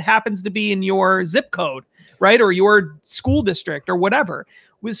school that happens to be in your zip code, right? Or your school district or whatever.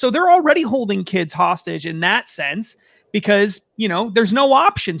 So they're already holding kids hostage in that sense because, there's no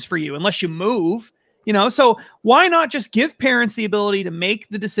options for you unless you move. So why not just give parents the ability to make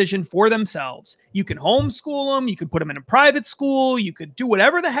the decision for themselves? You can homeschool them. You could put them in a private school. You could do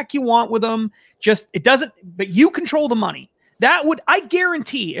whatever the heck you want with them. But you control the money. I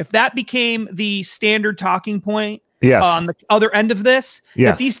guarantee if that became the standard talking point on the other end of this,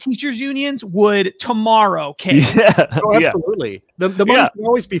 that these teachers unions would tomorrow cave. Absolutely. The money can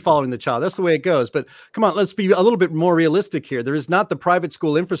always be following the child. That's the way it goes. But come on, let's be a little bit more realistic here. There is not the private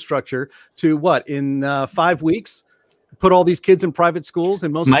school infrastructure to in 5 weeks, put all these kids in private schools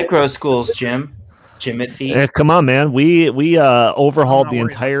and most micro schools, Jim. Come on, man. We overhauled the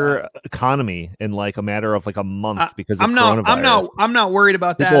entire economy in a matter of a month because of coronavirus. I'm not worried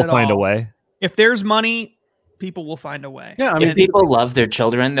about that. People will find a way. If there's money, people will find a way. Yeah, if people love their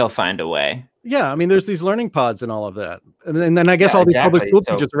children, they'll find a way. Yeah, there's these learning pods and all of that, and then I guess all these public school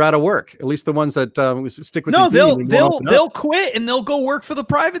teachers are out of work. At least the ones that stick with. No, they'll quit and they'll go work for the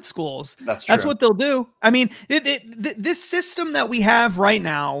private schools. That's true. That's what they'll do. This system that we have right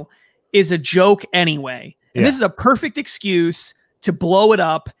now is a joke anyway. And this is a perfect excuse to blow it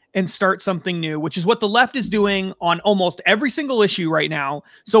up and start something new, which is what the left is doing on almost every single issue right now.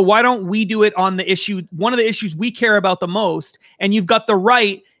 So why don't we do it on one of the issues we care about the most? And you've got the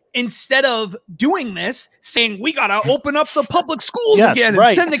right, instead of doing this, saying we got to open up the public schools again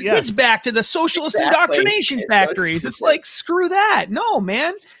and send the kids back to the socialist indoctrination factories. It's like, screw that. No,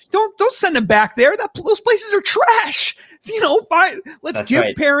 man. Don't send them back there. Those places are trash. Let's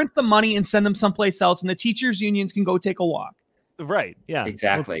give parents the money and send them someplace else, and the teachers unions can go take a walk. Right. Yeah.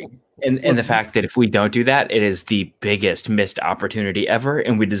 Exactly. And the fact that if we don't do that, it is the biggest missed opportunity ever,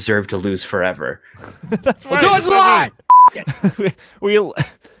 and we deserve to lose forever. That's right. Good luck.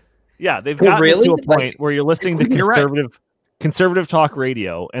 They've gotten to a point where you're listening to conservative talk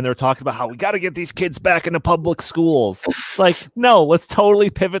radio, and they're talking about how we got to get these kids back into public schools. It's like, no, let's totally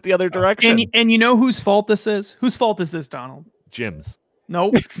pivot the other direction. And you know whose fault this is? Whose fault is this, Donald? Jim's.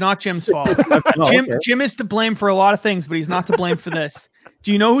 No, it's not Jim's fault. Jim is to blame for a lot of things, but he's not to blame for this.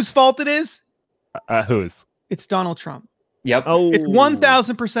 Do you know whose fault it is? Whose? It's Donald Trump. Yep. Oh, it's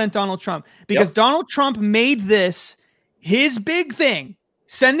 1000% Donald Trump, because Donald Trump made this his big thing.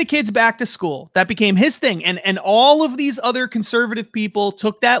 Send the kids back to school. That became his thing. And all of these other conservative people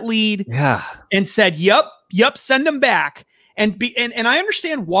took that lead and said, yep, send them back. And I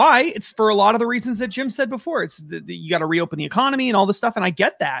understand why. It's for a lot of the reasons that Jim said before. It's you got to reopen the economy and all this stuff. And I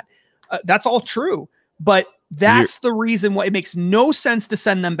get that. That's all true. But that's the reason why it makes no sense to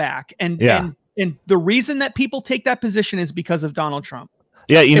send them back. And the reason that people take that position is because of Donald Trump.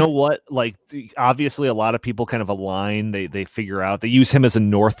 Yeah, you know what? Obviously, a lot of people kind of align. They figure out. They use him as a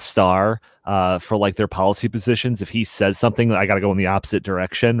North Star for their policy positions. If he says something, I got to go in the opposite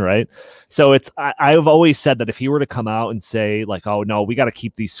direction, right? So I've always said that if he were to come out and say oh no, we got to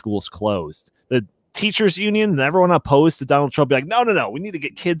keep these schools closed, the teachers union and everyone opposed to Donald Trump be like, no, we need to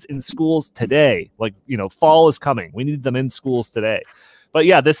get kids in schools today. Fall is coming. We need them in schools today. But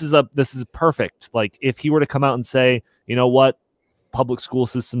yeah, this is perfect. If he were to come out and say, you know what? public school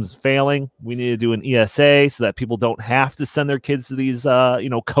system's failing. We need to do an ESA so that people don't have to send their kids to these,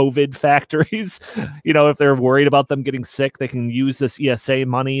 COVID factories. If they're worried about them getting sick, they can use this ESA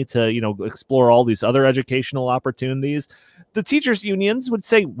money to, explore all these other educational opportunities. The teachers' unions would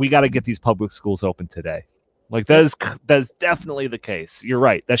say, we got to get these public schools open today. Like that is definitely the case. You're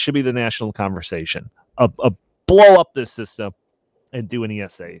right. That should be the national conversation. Blow up this system and do an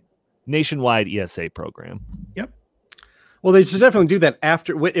ESA, nationwide ESA program. Yep. Well, they should definitely do that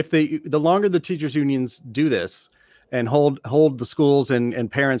after. If the longer the teachers unions do this and hold the schools and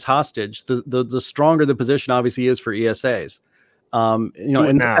parents hostage, the stronger the position obviously is for ESAs.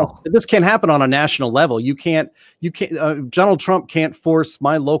 This can't happen on a national level. You can't. Donald Trump can't force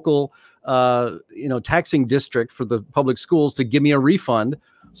my local taxing district for the public schools to give me a refund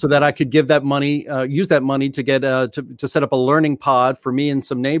so that I could give that money, use that money to get to set up a learning pod for me and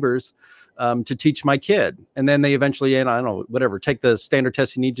some neighbors to teach my kid. And then they eventually, I don't know, whatever, take the standard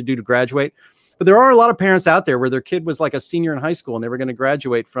tests you need to do to graduate. But there are a lot of parents out there where their kid was like a senior in high school and they were going to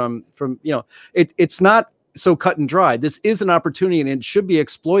graduate from it's not so cut and dry. This is an opportunity and it should be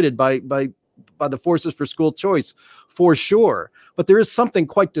exploited by the forces for school choice for sure. But there is something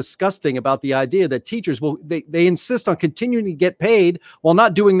quite disgusting about the idea that teachers they insist on continuing to get paid while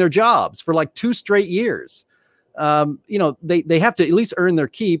not doing their jobs for like 2 straight years. They have to at least earn their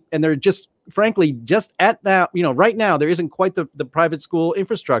keep, and they're just frankly just at now, right now there isn't quite the private school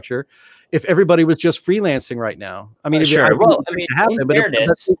infrastructure. If everybody was just freelancing right now, I mean, sure.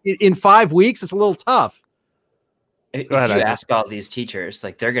 In 5 weeks, it's a little tough. If you ask all these teachers,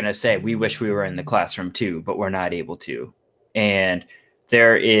 like they're going to say, we wish we were in the classroom too, but we're not able to. And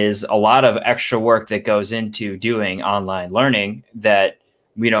there is a lot of extra work that goes into doing online learning that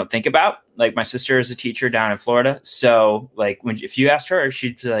we don't think about. Like my sister is a teacher down in Florida. So like if you asked her,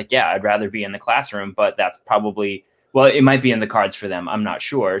 she'd be like, yeah, I'd rather be in the classroom, but that's probably, it might be in the cards for them. I'm not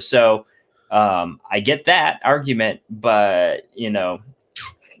sure. So I get that argument, but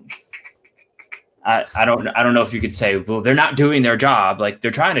I don't know if you could say, well, they're not doing their job. Like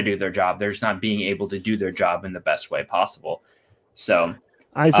they're trying to do their job. They're just not being able to do their job in the best way possible. So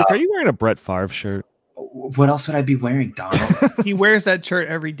Isaac, are you wearing a Brett Favre shirt? What else would I be wearing, Donald? He wears that shirt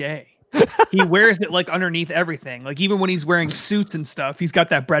every day. He wears it like underneath everything. Like even when he's wearing suits and stuff, he's got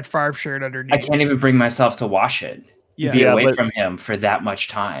that Brett Favre shirt underneath. I can't even bring myself to wash it. Be away from him for that much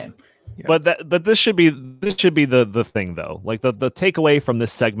time. Yeah. But this should be the thing though. Like the takeaway from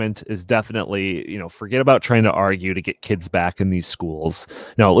this segment is definitely, forget about trying to argue to get kids back in these schools.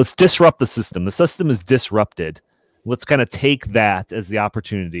 No, let's disrupt the system. The system is disrupted. Let's kind of take that as the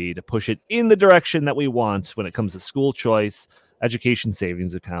opportunity to push it in the direction that we want when it comes to school choice, education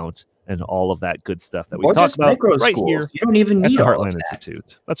savings account, and all of that good stuff that we talk about right here. You don't even need at the Heartland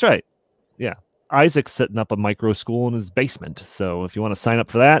Institute. That's right. Yeah. Isaac's setting up a micro school in his basement. So if you want to sign up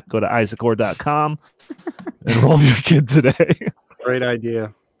for that, go to isaacorr.com and enroll your kid today. Great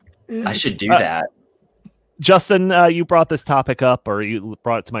idea. I should do that. Justin, you brought this topic up, or you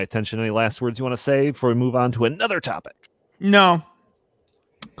brought it to my attention. Any last words you want to say before we move on to another topic? No.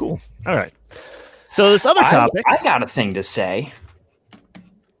 Cool. All right. So this other topic. I got a thing to say.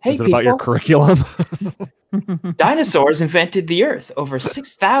 Hey, is it about your curriculum? Dinosaurs invented the Earth over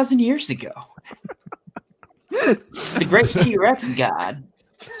 6,000 years ago. The great T-Rex god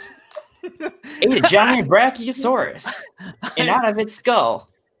ate a giant brachiosaurus, and out of its skull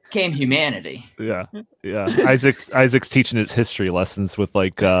came humanity. Yeah. Isaac's teaching his history lessons with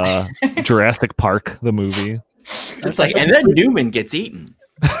like Jurassic Park, the movie. It's like, and then Newman gets eaten.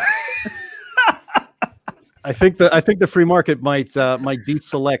 I think the free market might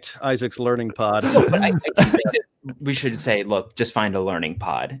deselect Isaac's learning pod. I think that we should say, look, just find a learning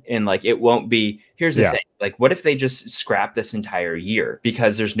pod, and like it won't be. Here's the thing: like, what if they just scrap this entire year?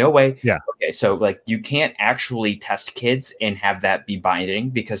 Because there's no way. Yeah. Okay, so like you can't actually test kids and have that be binding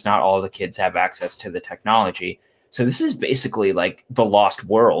because not all the kids have access to the technology. So this is basically like the lost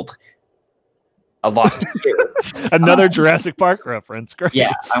world. A lost year. Another Jurassic Park reference. Great.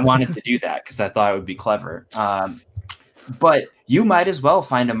 Yeah, I wanted to do that because I thought it would be clever. But you might as well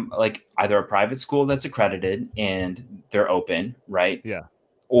find them like either a private school that's accredited and they're open, right? Yeah.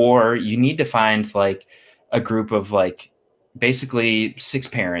 Or you need to find like a group of like basically 6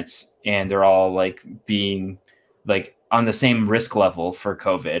 parents and they're all like being like on the same risk level for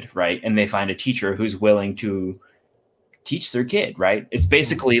COVID, right? And they find a teacher who's willing to teach their kid, right? It's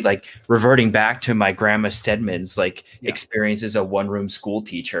basically like reverting back to my grandma Stedman's experience as a one-room school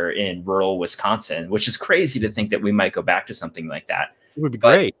teacher in rural Wisconsin, which is crazy to think that we might go back to something like that. It would be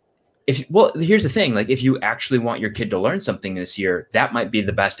great. Here's the thing, like if you actually want your kid to learn something this year, that might be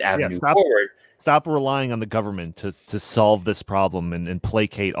the best avenue forward. Stop relying on the government to solve this problem and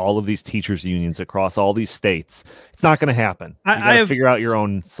placate all of these teachers unions across all these states. It's not going to happen. You got to figure out your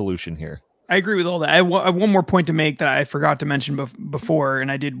own solution here. I agree with all that. I have one more point to make that I forgot to mention before,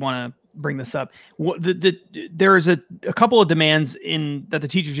 and I did want to bring this up. There is a couple of demands that the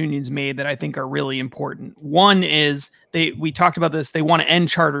teachers unions made that I think are really important. One is we talked about this. They want to end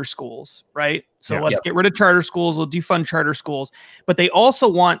charter schools, right? So let's get rid of charter schools. We'll defund charter schools, but they also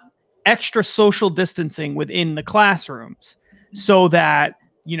want extra social distancing within the classrooms so that,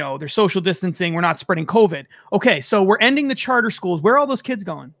 they're social distancing. We're not spreading COVID. Okay. So we're ending the charter schools. Where are all those kids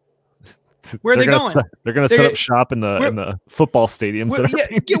going? Where are they going? They're going to set up shop in the football stadiums.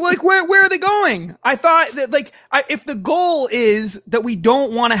 Where are they going? I thought that if the goal is that we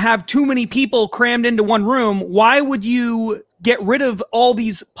don't want to have too many people crammed into one room, why would you get rid of all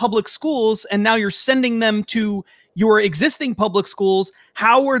these public schools and now you're sending them to your existing public schools?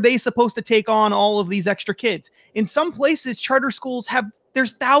 How are they supposed to take on all of these extra kids? In some places, charter schools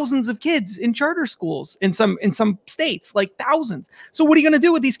there's thousands of kids in charter schools in some states, like thousands. So what are you going to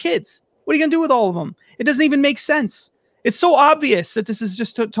do with these kids? What are you going to do with all of them? It doesn't even make sense. It's so obvious that this is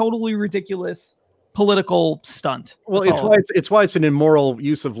just a totally ridiculous political stunt. Well, it's why it's an immoral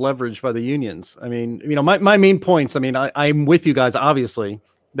use of leverage by the unions. I mean, my main points, I'm with you guys, obviously,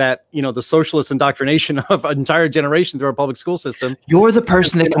 that, the socialist indoctrination of an entire generation through our public school system. You're the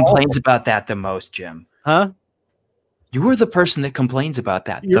person that complains about that the most, Jim. Huh? You're the person that complains about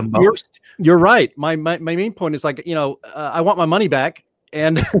that the most. You're right. My main point is I want my money back.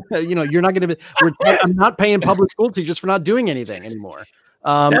 And, you're not going to I'm not paying public school teachers for not doing anything anymore.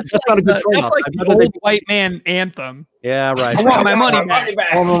 That's not a good trade-off. That's like the old white man anthem. Yeah, right. I want my money back.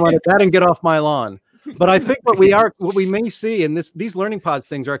 I want my money back and get off my lawn. But I think what we may see, and these learning pods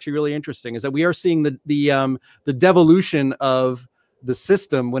things are actually really interesting, is that we are seeing the devolution of the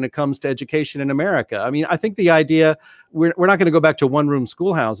system when it comes to education in America. I mean, I think the idea we're not going to go back to one-room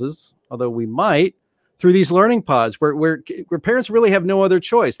schoolhouses, although we might, through these learning pods where parents really have no other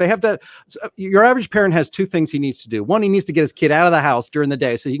choice. They have to. Your average parent has two things he needs to do. One, he needs to get his kid out of the house during the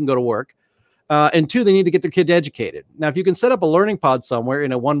day so he can go to work. And two, they need to get their kid educated. Now, if you can set up a learning pod somewhere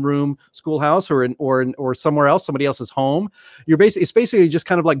in a one-room schoolhouse or somewhere else, somebody else's home, it's basically just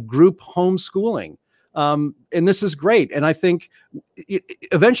kind of like group homeschooling. And this is great. And I think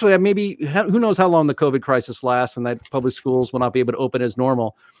eventually, who knows how long the COVID crisis lasts and that public schools will not be able to open as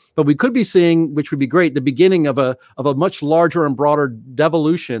normal. But we could be seeing, which would be great, the beginning of a much larger and broader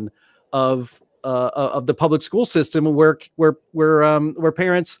devolution of the public school system, where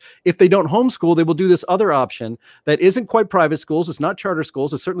parents, if they don't homeschool, they will do this other option that isn't quite private schools. It's not charter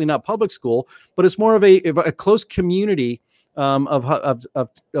schools. It's certainly not public school, but it's more of a close community of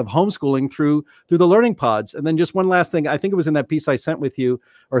homeschooling through the learning pods. And then just one last thing, I think it was in that piece I sent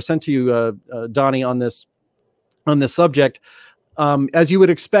to you, Donnie, on this subject. As you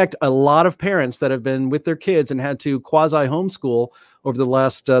would expect, a lot of parents that have been with their kids and had to quasi homeschool over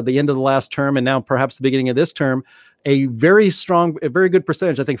the end of the last term and now perhaps the beginning of this term, a very good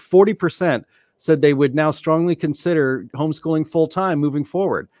percentage, I think 40%, said they would now strongly consider homeschooling full time moving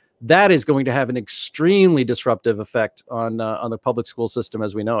forward. That is going to have an extremely disruptive effect on the public school system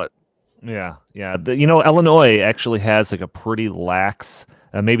as we know it. Yeah. Illinois actually has a pretty lax.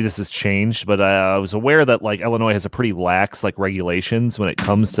 Maybe this has changed, but I was aware that Illinois has a pretty lax regulations when it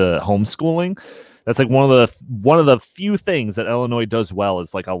comes to homeschooling. That's one of the few things that Illinois does well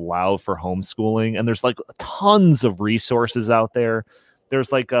is allow for homeschooling, and there's tons of resources out there.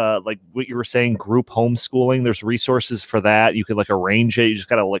 There's like what you were saying, group homeschooling. There's resources for that. You could arrange it. You just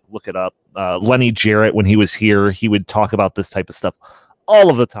gotta look it up. Lenny Jarrett, when he was here, he would talk about this type of stuff all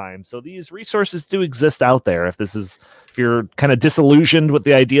of the time. So these resources do exist out there. If you're kind of disillusioned with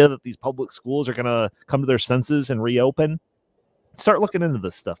the idea that these public schools are gonna come to their senses and reopen, start looking into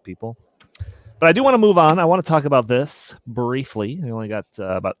this stuff, people. But I do want to move on. I want to talk about this briefly. We only got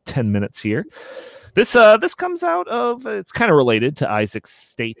about 10 minutes here. This comes out of, it's kind of related to Isaac's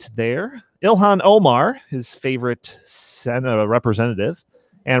state there. Ilhan Omar, his favorite representative,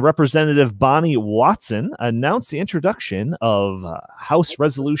 and Representative Bonnie Watson announced the introduction of House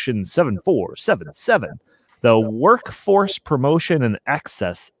Resolution 7477, the Workforce Promotion and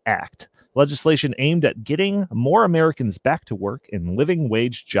Access Act, legislation aimed at getting more Americans back to work in living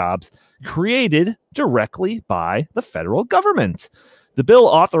wage jobs created directly by the federal government. The bill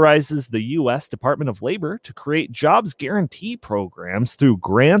authorizes the U.S. Department of Labor to create jobs guarantee programs through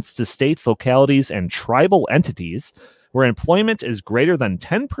grants to states, localities, and tribal entities where employment is greater than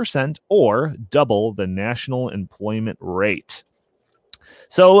 10% or double the national employment rate.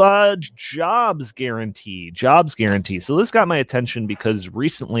 So jobs guarantee. So this got my attention because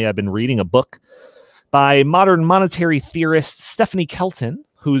recently I've been reading a book by modern monetary theorist Stephanie Kelton,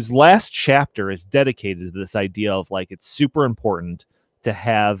 whose last chapter is dedicated to this idea of like it's super important to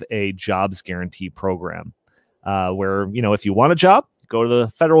have a jobs guarantee program where, you know, if you want a job, go to the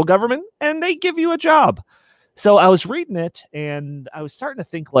federal government and they give you a job. So I was reading it and I was starting to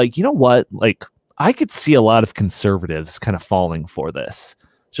think like, you know what, like I could see a lot of conservatives kind of falling for this.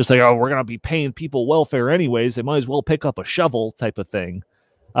 It's just like, oh, we're going to be paying people welfare anyways. They might as well pick up a shovel type of thing.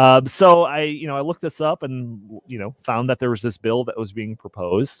 So I looked this up and, found that there was this bill that was being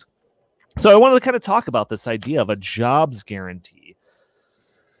proposed. So I wanted to kind of talk about this idea of a jobs guarantee.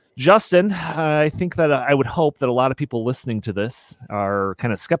 Justin, I think that I would hope that a lot of people listening to this are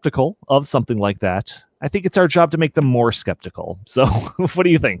kind of skeptical of something like that. I think it's our job to make them more skeptical. So what do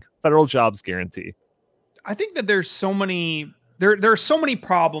you think? Federal jobs guarantee. I think that there's so many, there are so many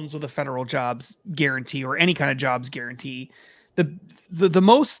problems with a federal jobs guarantee or any kind of jobs guarantee. The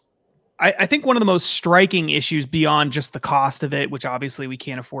most, I think one of the most striking issues beyond just the cost of it, which obviously we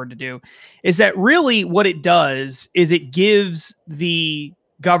can't afford to do, is that really what it does is it gives the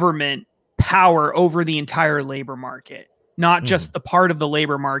government power over the entire labor market, not just the part of the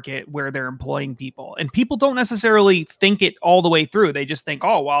labor market where they're employing people. And people don't necessarily think it all the way through. They just think,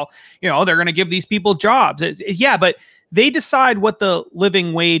 oh, well, they're going to give these people jobs. Yeah, but they decide what the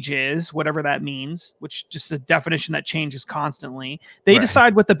living wage is, whatever that means, which just a definition that changes constantly. They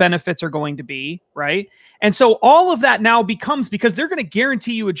decide what the benefits are going to be, right? And so all of that now becomes, because they're going to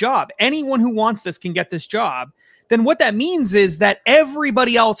guarantee you a job. Anyone who wants this can get this job. Then what that means is that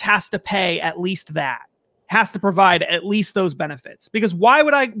everybody else has to pay at least that, has to provide at least those benefits. Because why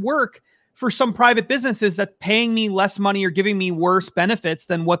would I work for some private businesses that paying me less money or giving me worse benefits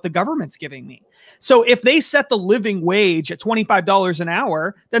than what the government's giving me? So if they set the living wage at $25 an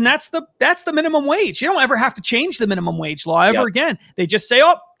hour, then that's the minimum wage. You don't ever have to change the minimum wage law ever again. They just say,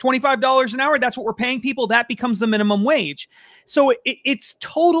 oh, $25 an hour, that's what we're paying people. That becomes the minimum wage. So it's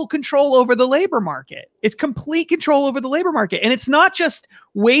total control over the labor market. It's complete control over the labor market. And it's not just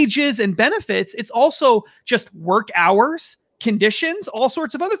wages and benefits. It's also just work hours, conditions, all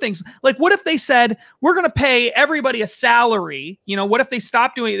sorts of other things. Like, what if they said, we're going to pay everybody a salary? What if they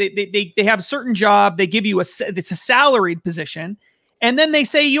stop doing it? They have a certain job. They give you it's a salaried position. And then they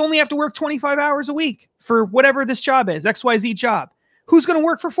say, you only have to work 25 hours a week for whatever this job is, XYZ job. Who's going to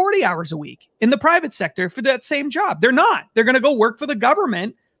work for 40 hours a week in the private sector for that same job? They're not. They're going to go work for the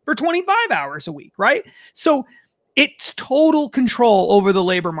government for 25 hours a week, right? So it's total control over the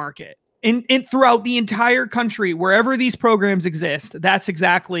labor market. In throughout the entire country, wherever these programs exist, that's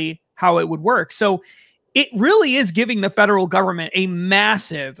exactly how it would work. So it really is giving the federal government a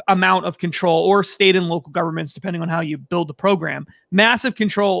massive amount of control, or state and local governments, depending on how you build the program, massive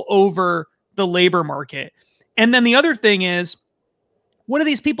control over the labor market. And then the other thing is, what do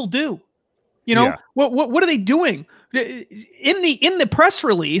these people do? What are they doing? In the press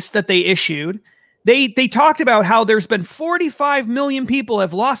release that they issued, They talked about how there's been 45 million people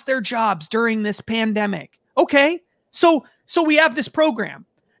have lost their jobs during this pandemic. Okay, so we have this program,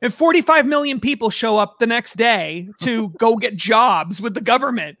 and 45 million people show up the next day to go get jobs with the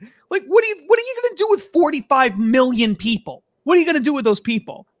government. Like, what are you going to do with 45 million people? What are you going to do with those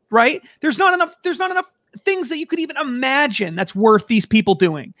people? Right? There's not enough things that you could even imagine that's worth these people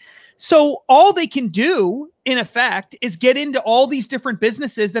doing. So all they can do, in effect, is get into all these different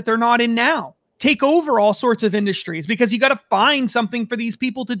businesses that they're not in now. Take over all sorts of industries, because you got to find something for these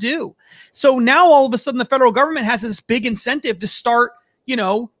people to do. So now all of a sudden the federal government has this big incentive to start,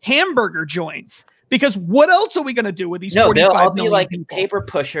 hamburger joints, because what else are we going to do with these? No, they'll all be like people? Paper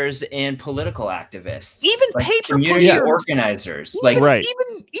pushers and political activists, even like paper community pushers, organizers,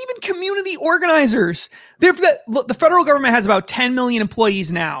 even community organizers. The federal government has about 10 million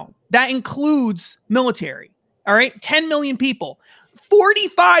employees now. That includes military. All right, 10 million people.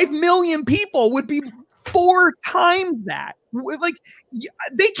 45 million people would be 4 times that. Like,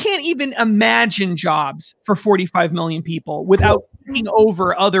 they can't even imagine jobs for 45 million people without taking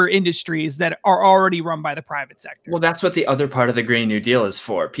over other industries that are already run by the private sector. Well, that's what the other part of the Green New Deal is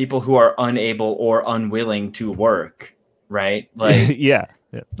for. People who are unable or unwilling to work, right? Like, yeah.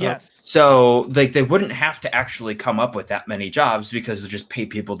 Yes. So they wouldn't have to actually come up with that many jobs, because they'll just pay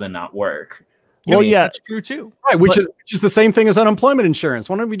people to not work. Well, yeah, that's true too. Right, which is the same thing as unemployment insurance.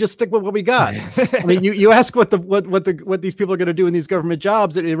 Why don't we just stick with what we got? I mean, you ask what these people are going to do in these government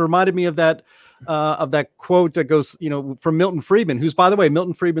jobs. It reminded me of that quote that goes, from Milton Friedman, who's, by the way,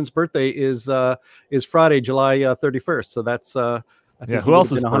 Milton Friedman's birthday is Friday, July 31st. So that's I think who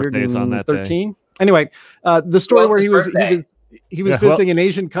else's birthday is on that day? Anyway, the story where he was He was visiting an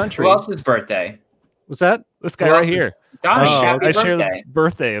Asian country. Who else's birthday? Was that this guy right here? Happy I birthday. share the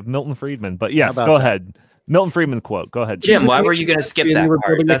birthday of Milton Friedman. But yes, go ahead. Milton Friedman quote. Go ahead, Jim. Why were you going to skip that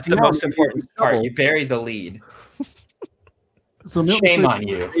part? That's the most important part. You buried the lead. So shame on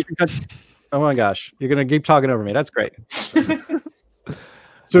you. Oh my gosh, you're going to keep talking over me. That's great.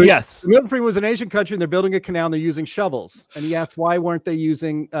 So yes, Milton Friedman was an Asian country, and they're building a canal, and they're using shovels. And he asked, why weren't they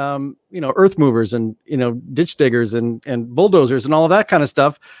using, earth movers and ditch diggers and bulldozers and all of that kind of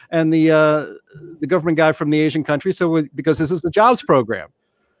stuff? And the government guy from the Asian country said, because this is a jobs program.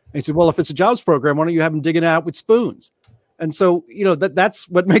 And he said, well, if it's a jobs program, why don't you have them digging it out with spoons? And so, that's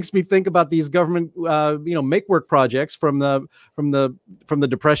what makes me think about these government, make work projects from the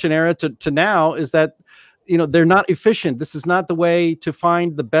Depression era to now, is that they're not efficient. This is not the way to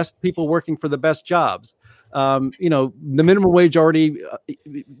find the best people working for the best jobs. The minimum wage already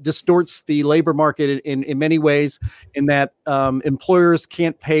distorts the labor market in many ways, in that employers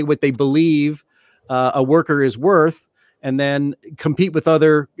can't pay what they believe a worker is worth, and then compete with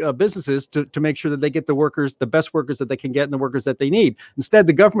other businesses to make sure that they get the best workers that they can get, and the workers that they need. Instead,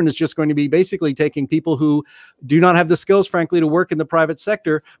 the government is just going to be basically taking people who do not have the skills, frankly, to work in the private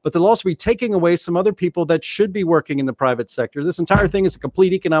sector, but they'll also be taking away some other people that should be working in the private sector. This entire thing is a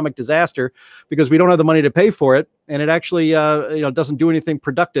complete economic disaster because we don't have the money to pay for it, and it actually doesn't do anything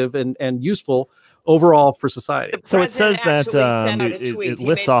productive and useful overall for society. So it says that it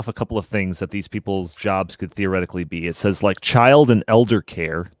lists off a couple of things that these people's jobs could theoretically be. It says like child and elder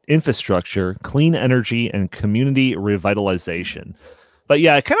care, infrastructure, clean energy, and community revitalization. But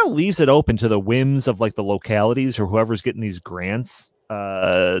yeah, it kind of leaves it open to the whims of like the localities or whoever's getting these grants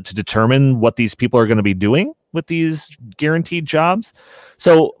to determine what these people are going to be doing with these guaranteed jobs.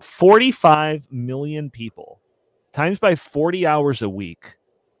 So 45 million people times by 40 hours a week.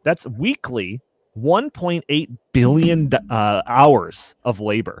 That's weekly 1.8 billion hours of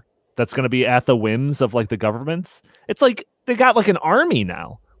labor that's going to be at the whims of like the governments. It's like they got like an army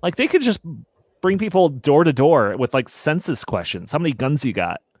now. Like they could just bring people door to door with like census questions. How many guns you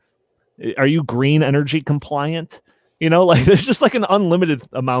got? Are you green energy compliant? Like there's just like an unlimited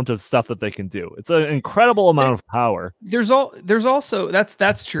amount of stuff that they can do. It's an incredible amount of power. There's also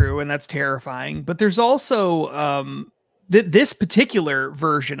that's true, and that's terrifying. But there's also this particular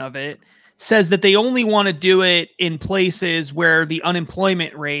version of it says that they only want to do it in places where the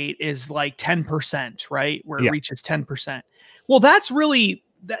unemployment rate is like 10%, right? Where it reaches 10%. Well, that's really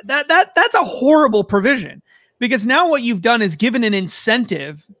that's a horrible provision, because now what you've done is given an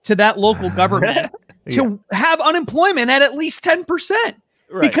incentive to that local government to have unemployment at least 10%.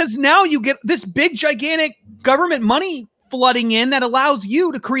 Right. Because now you get this big, gigantic government money flooding in that allows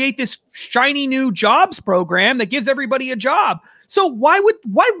you to create this shiny new jobs program that gives everybody a job. So why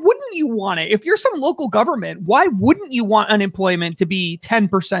wouldn't you want it? If you're some local government, why wouldn't you want unemployment to be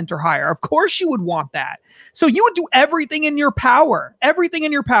 10% or higher? Of course you would want that. So you would do everything in your power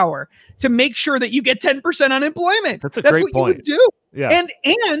to make sure that you get 10% unemployment. That's great what point. You would do. Yeah.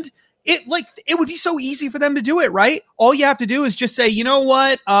 And it would be so easy for them to do it, right? All you have to do is just say, you know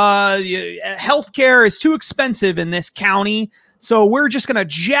what? Healthcare is too expensive in this county, so we're just going to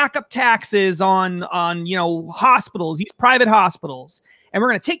jack up taxes on hospitals, these private hospitals, and we're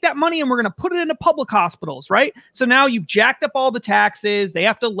going to take that money and we're going to put it into public hospitals, right? So now you've jacked up all the taxes. They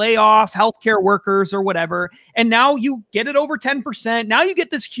have to lay off healthcare workers or whatever, and now you get it over 10%. Now you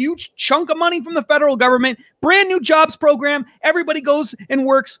get this huge chunk of money from the federal government, brand new jobs program. Everybody goes and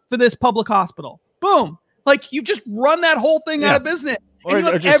works for this public hospital. Boom. Like you just run that whole thing out of business, and you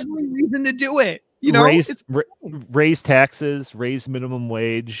have every reason to do it. Raise taxes, raise minimum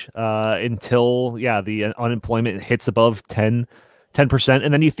wage until the unemployment hits above 10%,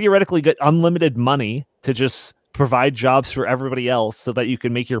 and then you theoretically get unlimited money to just provide jobs for everybody else so that you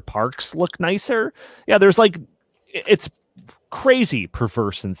can make your parks look nicer. Yeah, there's it's crazy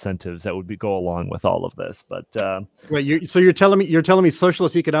perverse incentives that would go along with all of this. But wait, you're telling me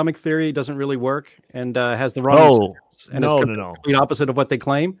socialist economic theory doesn't really work and has the wrong and it's complete opposite of what they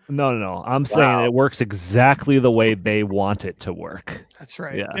claim? No. I'm saying it works exactly the way they want it to work. That's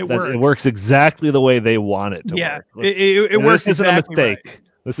right. Yeah, it works exactly the way they want it to work. It works. This isn't a mistake. Right.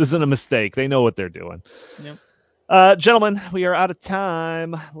 This isn't a mistake. They know what they're doing. Yep. Gentlemen, we are out of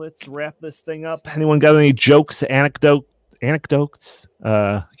time. Let's wrap this thing up. Anyone got any jokes, anecdotes?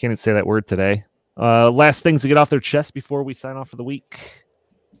 I can't even say that word today. Last things to get off their chest before we sign off for the week.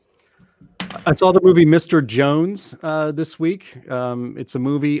 I saw the movie Mr. Jones this week. It's a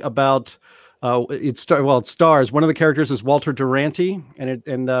movie about it stars, one of the characters is Walter Durante, and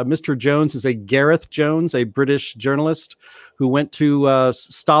Mr. Jones is a Gareth Jones, a British journalist who went to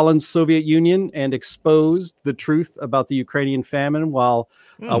Stalin's Soviet Union and exposed the truth about the Ukrainian famine while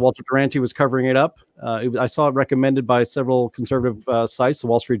Walter Duranty was covering it up. I saw it recommended by several conservative sites. The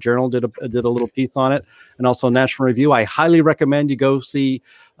Wall Street Journal did a little piece on it, and also National Review. I highly recommend you go see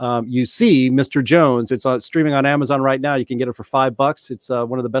Mr. Jones. It's streaming on Amazon right now. You can get it for $5. It's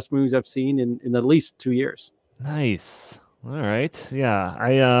one of the best movies I've seen in at least 2 years. Nice. All right.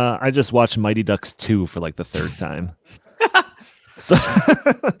 Yeah. I just watched Mighty Ducks 2 for like the third time. So,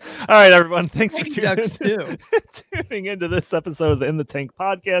 all right, everyone. Thanks for tuning into this episode of the In the Tank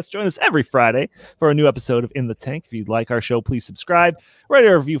podcast. Join us every Friday for a new episode of In the Tank. If you'd like our show, please subscribe. Write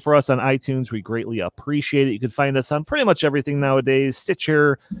a review for us on iTunes. We greatly appreciate it. You can find us on pretty much everything nowadays: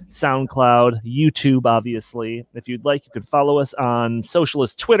 Stitcher, SoundCloud, YouTube, obviously. If you'd like, you can follow us on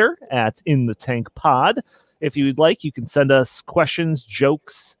Socialist Twitter at In the Tank Pod. If you'd like, you can send us questions,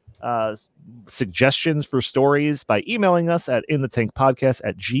 jokes, suggestions for stories by emailing us at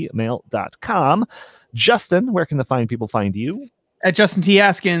inthetankpodcast@gmail.com. Justin, where can the fine people find you? At Justin T.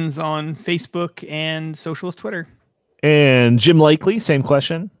 Haskins on Facebook and Socialist Twitter. And Jim Lakely, same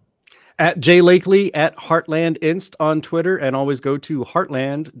question. At J Lakely at Heartland Inst on Twitter, and always go to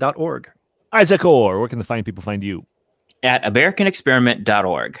heartland.org. Isaac Orr, where can the fine people find you? At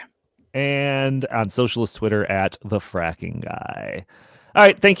americanexperiment.org. And on Socialist Twitter at The Fracking Guy. All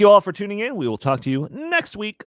right, thank you all for tuning in. We will talk to you next week.